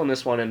penciling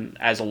this one in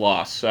as a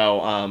loss.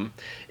 So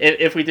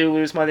if we do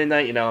lose Monday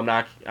night, I'm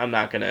not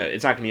gonna.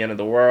 It's not gonna be the end of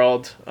the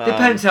world.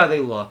 Depends how they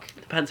look.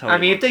 Depends how.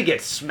 If they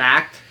get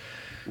smacked,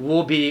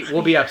 we'll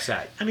be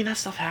upset. That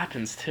stuff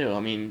happens too.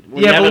 But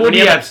we'll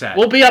be upset.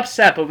 We'll be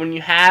upset, but when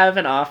you have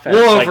an offense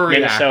like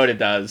Minnesota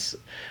does,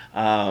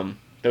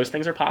 those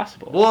things are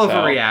possible. We'll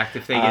overreact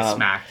if they get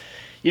smacked.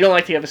 You don't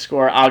like to give a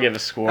score. I'll give a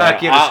score.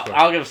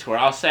 I'll give a score.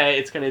 I'll say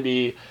it's going to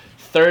be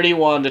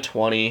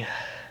 31-20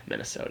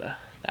 Minnesota.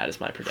 That is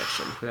my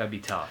prediction. That'd be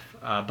tough.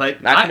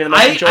 But not going to be the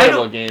most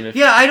enjoyable game.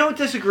 I don't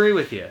disagree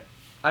with you.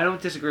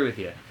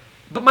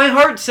 But my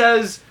heart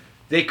says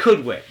they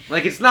could win.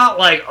 Like, it's not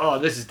like, oh,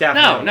 this is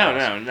definitely No,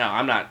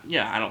 I'm not.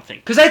 Yeah, I don't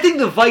think. Because I think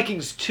the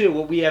Vikings, too,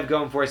 what we have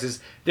going for us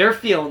is they're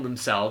feeling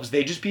themselves.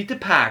 They just beat the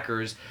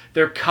Packers.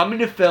 They're coming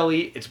to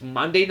Philly. It's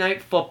Monday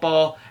Night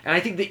Football. And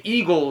I think the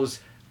Eagles,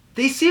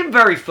 they seem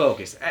very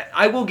focused.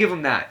 I will give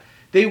them that.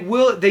 They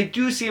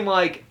do seem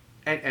like,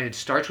 and it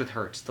starts with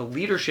Hurts. The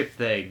leadership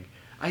thing,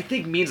 I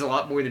think, means a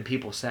lot more than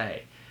people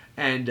say.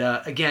 And,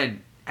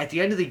 again, at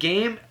the end of the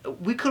game,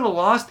 we could have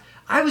lost.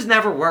 I was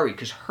never worried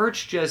because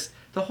Hurts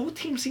the whole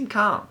team seemed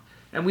calm.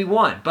 And we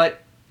won.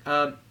 But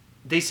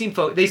they seem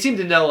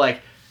to know, like,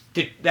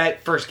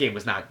 that first game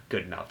was not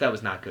good enough. That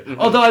was not good.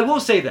 Mm-hmm. Although I will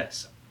say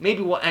this.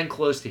 Maybe we'll end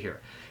close to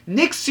here.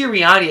 Nick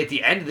Sirianni at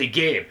the end of the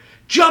game,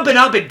 jumping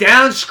up and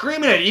down,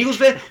 screaming at Eagles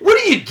fans. What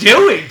are you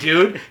doing,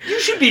 dude? You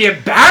should be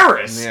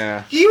embarrassed.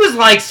 Yeah. He was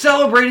like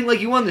celebrating like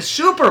he won the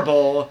Super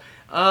Bowl.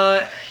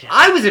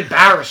 I was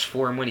embarrassed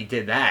for him when he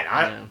did that.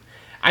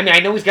 I mean, I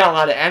know he's got a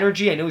lot of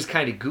energy. I know he's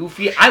kind of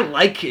goofy. I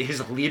like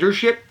his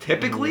leadership,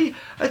 typically.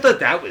 I thought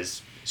that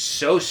was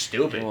so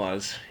stupid. It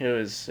was. It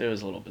was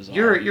a little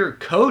bizarre. You're a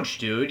coach,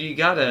 dude. You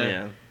gotta...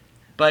 Yeah.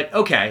 But,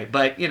 okay.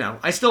 But,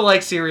 I still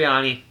like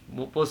Sirianni.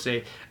 We'll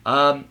see.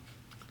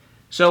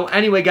 So,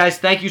 anyway, guys,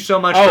 thank you so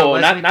much for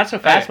listening. Not so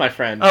fast, my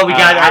friend. Oh, we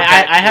got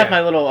I have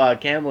my little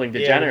gambling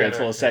degenerates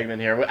little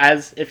segment here.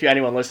 As if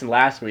anyone listened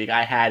last week,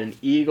 I had an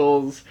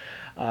Eagles,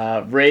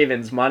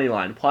 Ravens money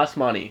line, plus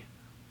money.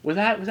 Was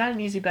that an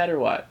easy bet or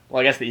what? Well,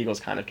 I guess the Eagles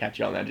kind of kept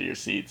you on the edge of your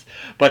seats.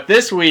 But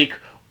this week,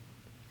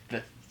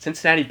 the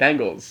Cincinnati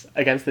Bengals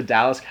against the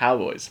Dallas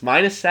Cowboys,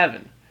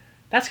 -7.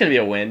 That's going to be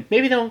a win.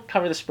 Maybe they'll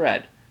cover the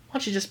spread. Why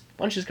don't you just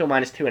go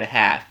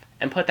 -2.5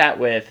 and put that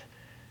with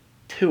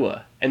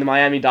Tua and the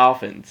Miami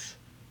Dolphins,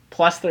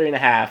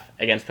 +3.5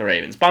 against the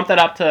Ravens. Bump that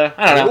up to,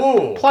 I don't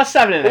know,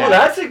 +7.5. Oh,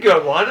 that's a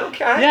good one.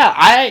 Okay.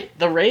 Yeah,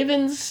 the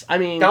Ravens, I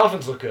mean...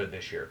 Dolphins look good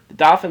this year. The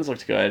Dolphins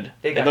looked good.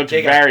 They looked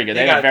very good.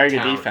 They had very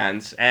good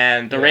defense.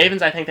 And the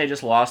Ravens, I think they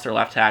just lost their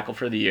left tackle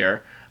for the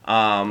year.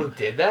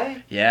 Did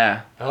they?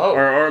 Yeah. Oh.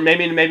 Or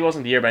maybe it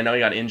wasn't the year, but I know he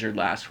got injured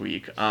last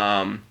week.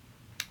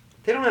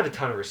 They don't have a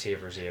ton of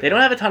receivers either. They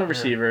don't have a ton of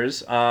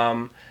receivers.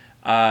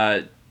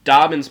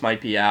 Dobbins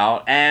might be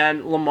out,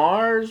 and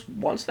Lamar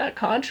wants that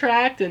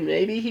contract, and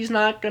maybe he's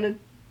not going to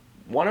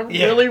want to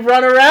really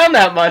run around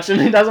that much, and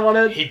he doesn't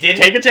want to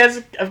take a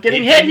chance of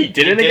getting hit. He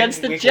did it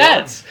against the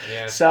Jets.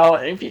 Yeah. So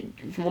if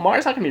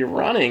Lamar's not going to be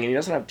running, and he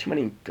doesn't have too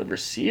many good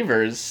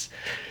receivers,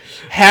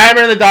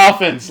 hammer the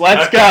Dolphins.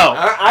 Let's go.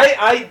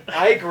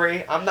 I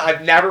agree.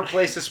 I've never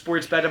placed a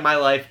sports bet in my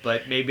life,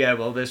 but maybe I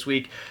will this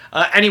week.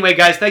 Anyway,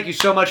 guys, thank you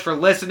so much for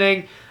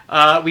listening.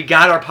 We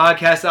got our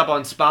podcast up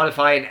on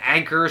Spotify and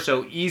Anchor,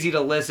 so easy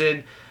to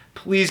listen.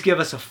 Please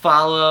give us a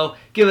follow.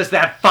 Give us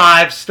that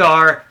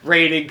 5-star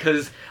rating,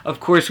 because,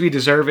 of course, we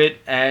deserve it.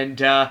 And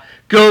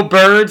go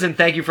Birds, and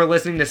thank you for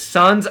listening to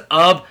Sons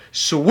of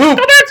Swoop.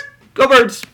 Go Birds! Go Birds!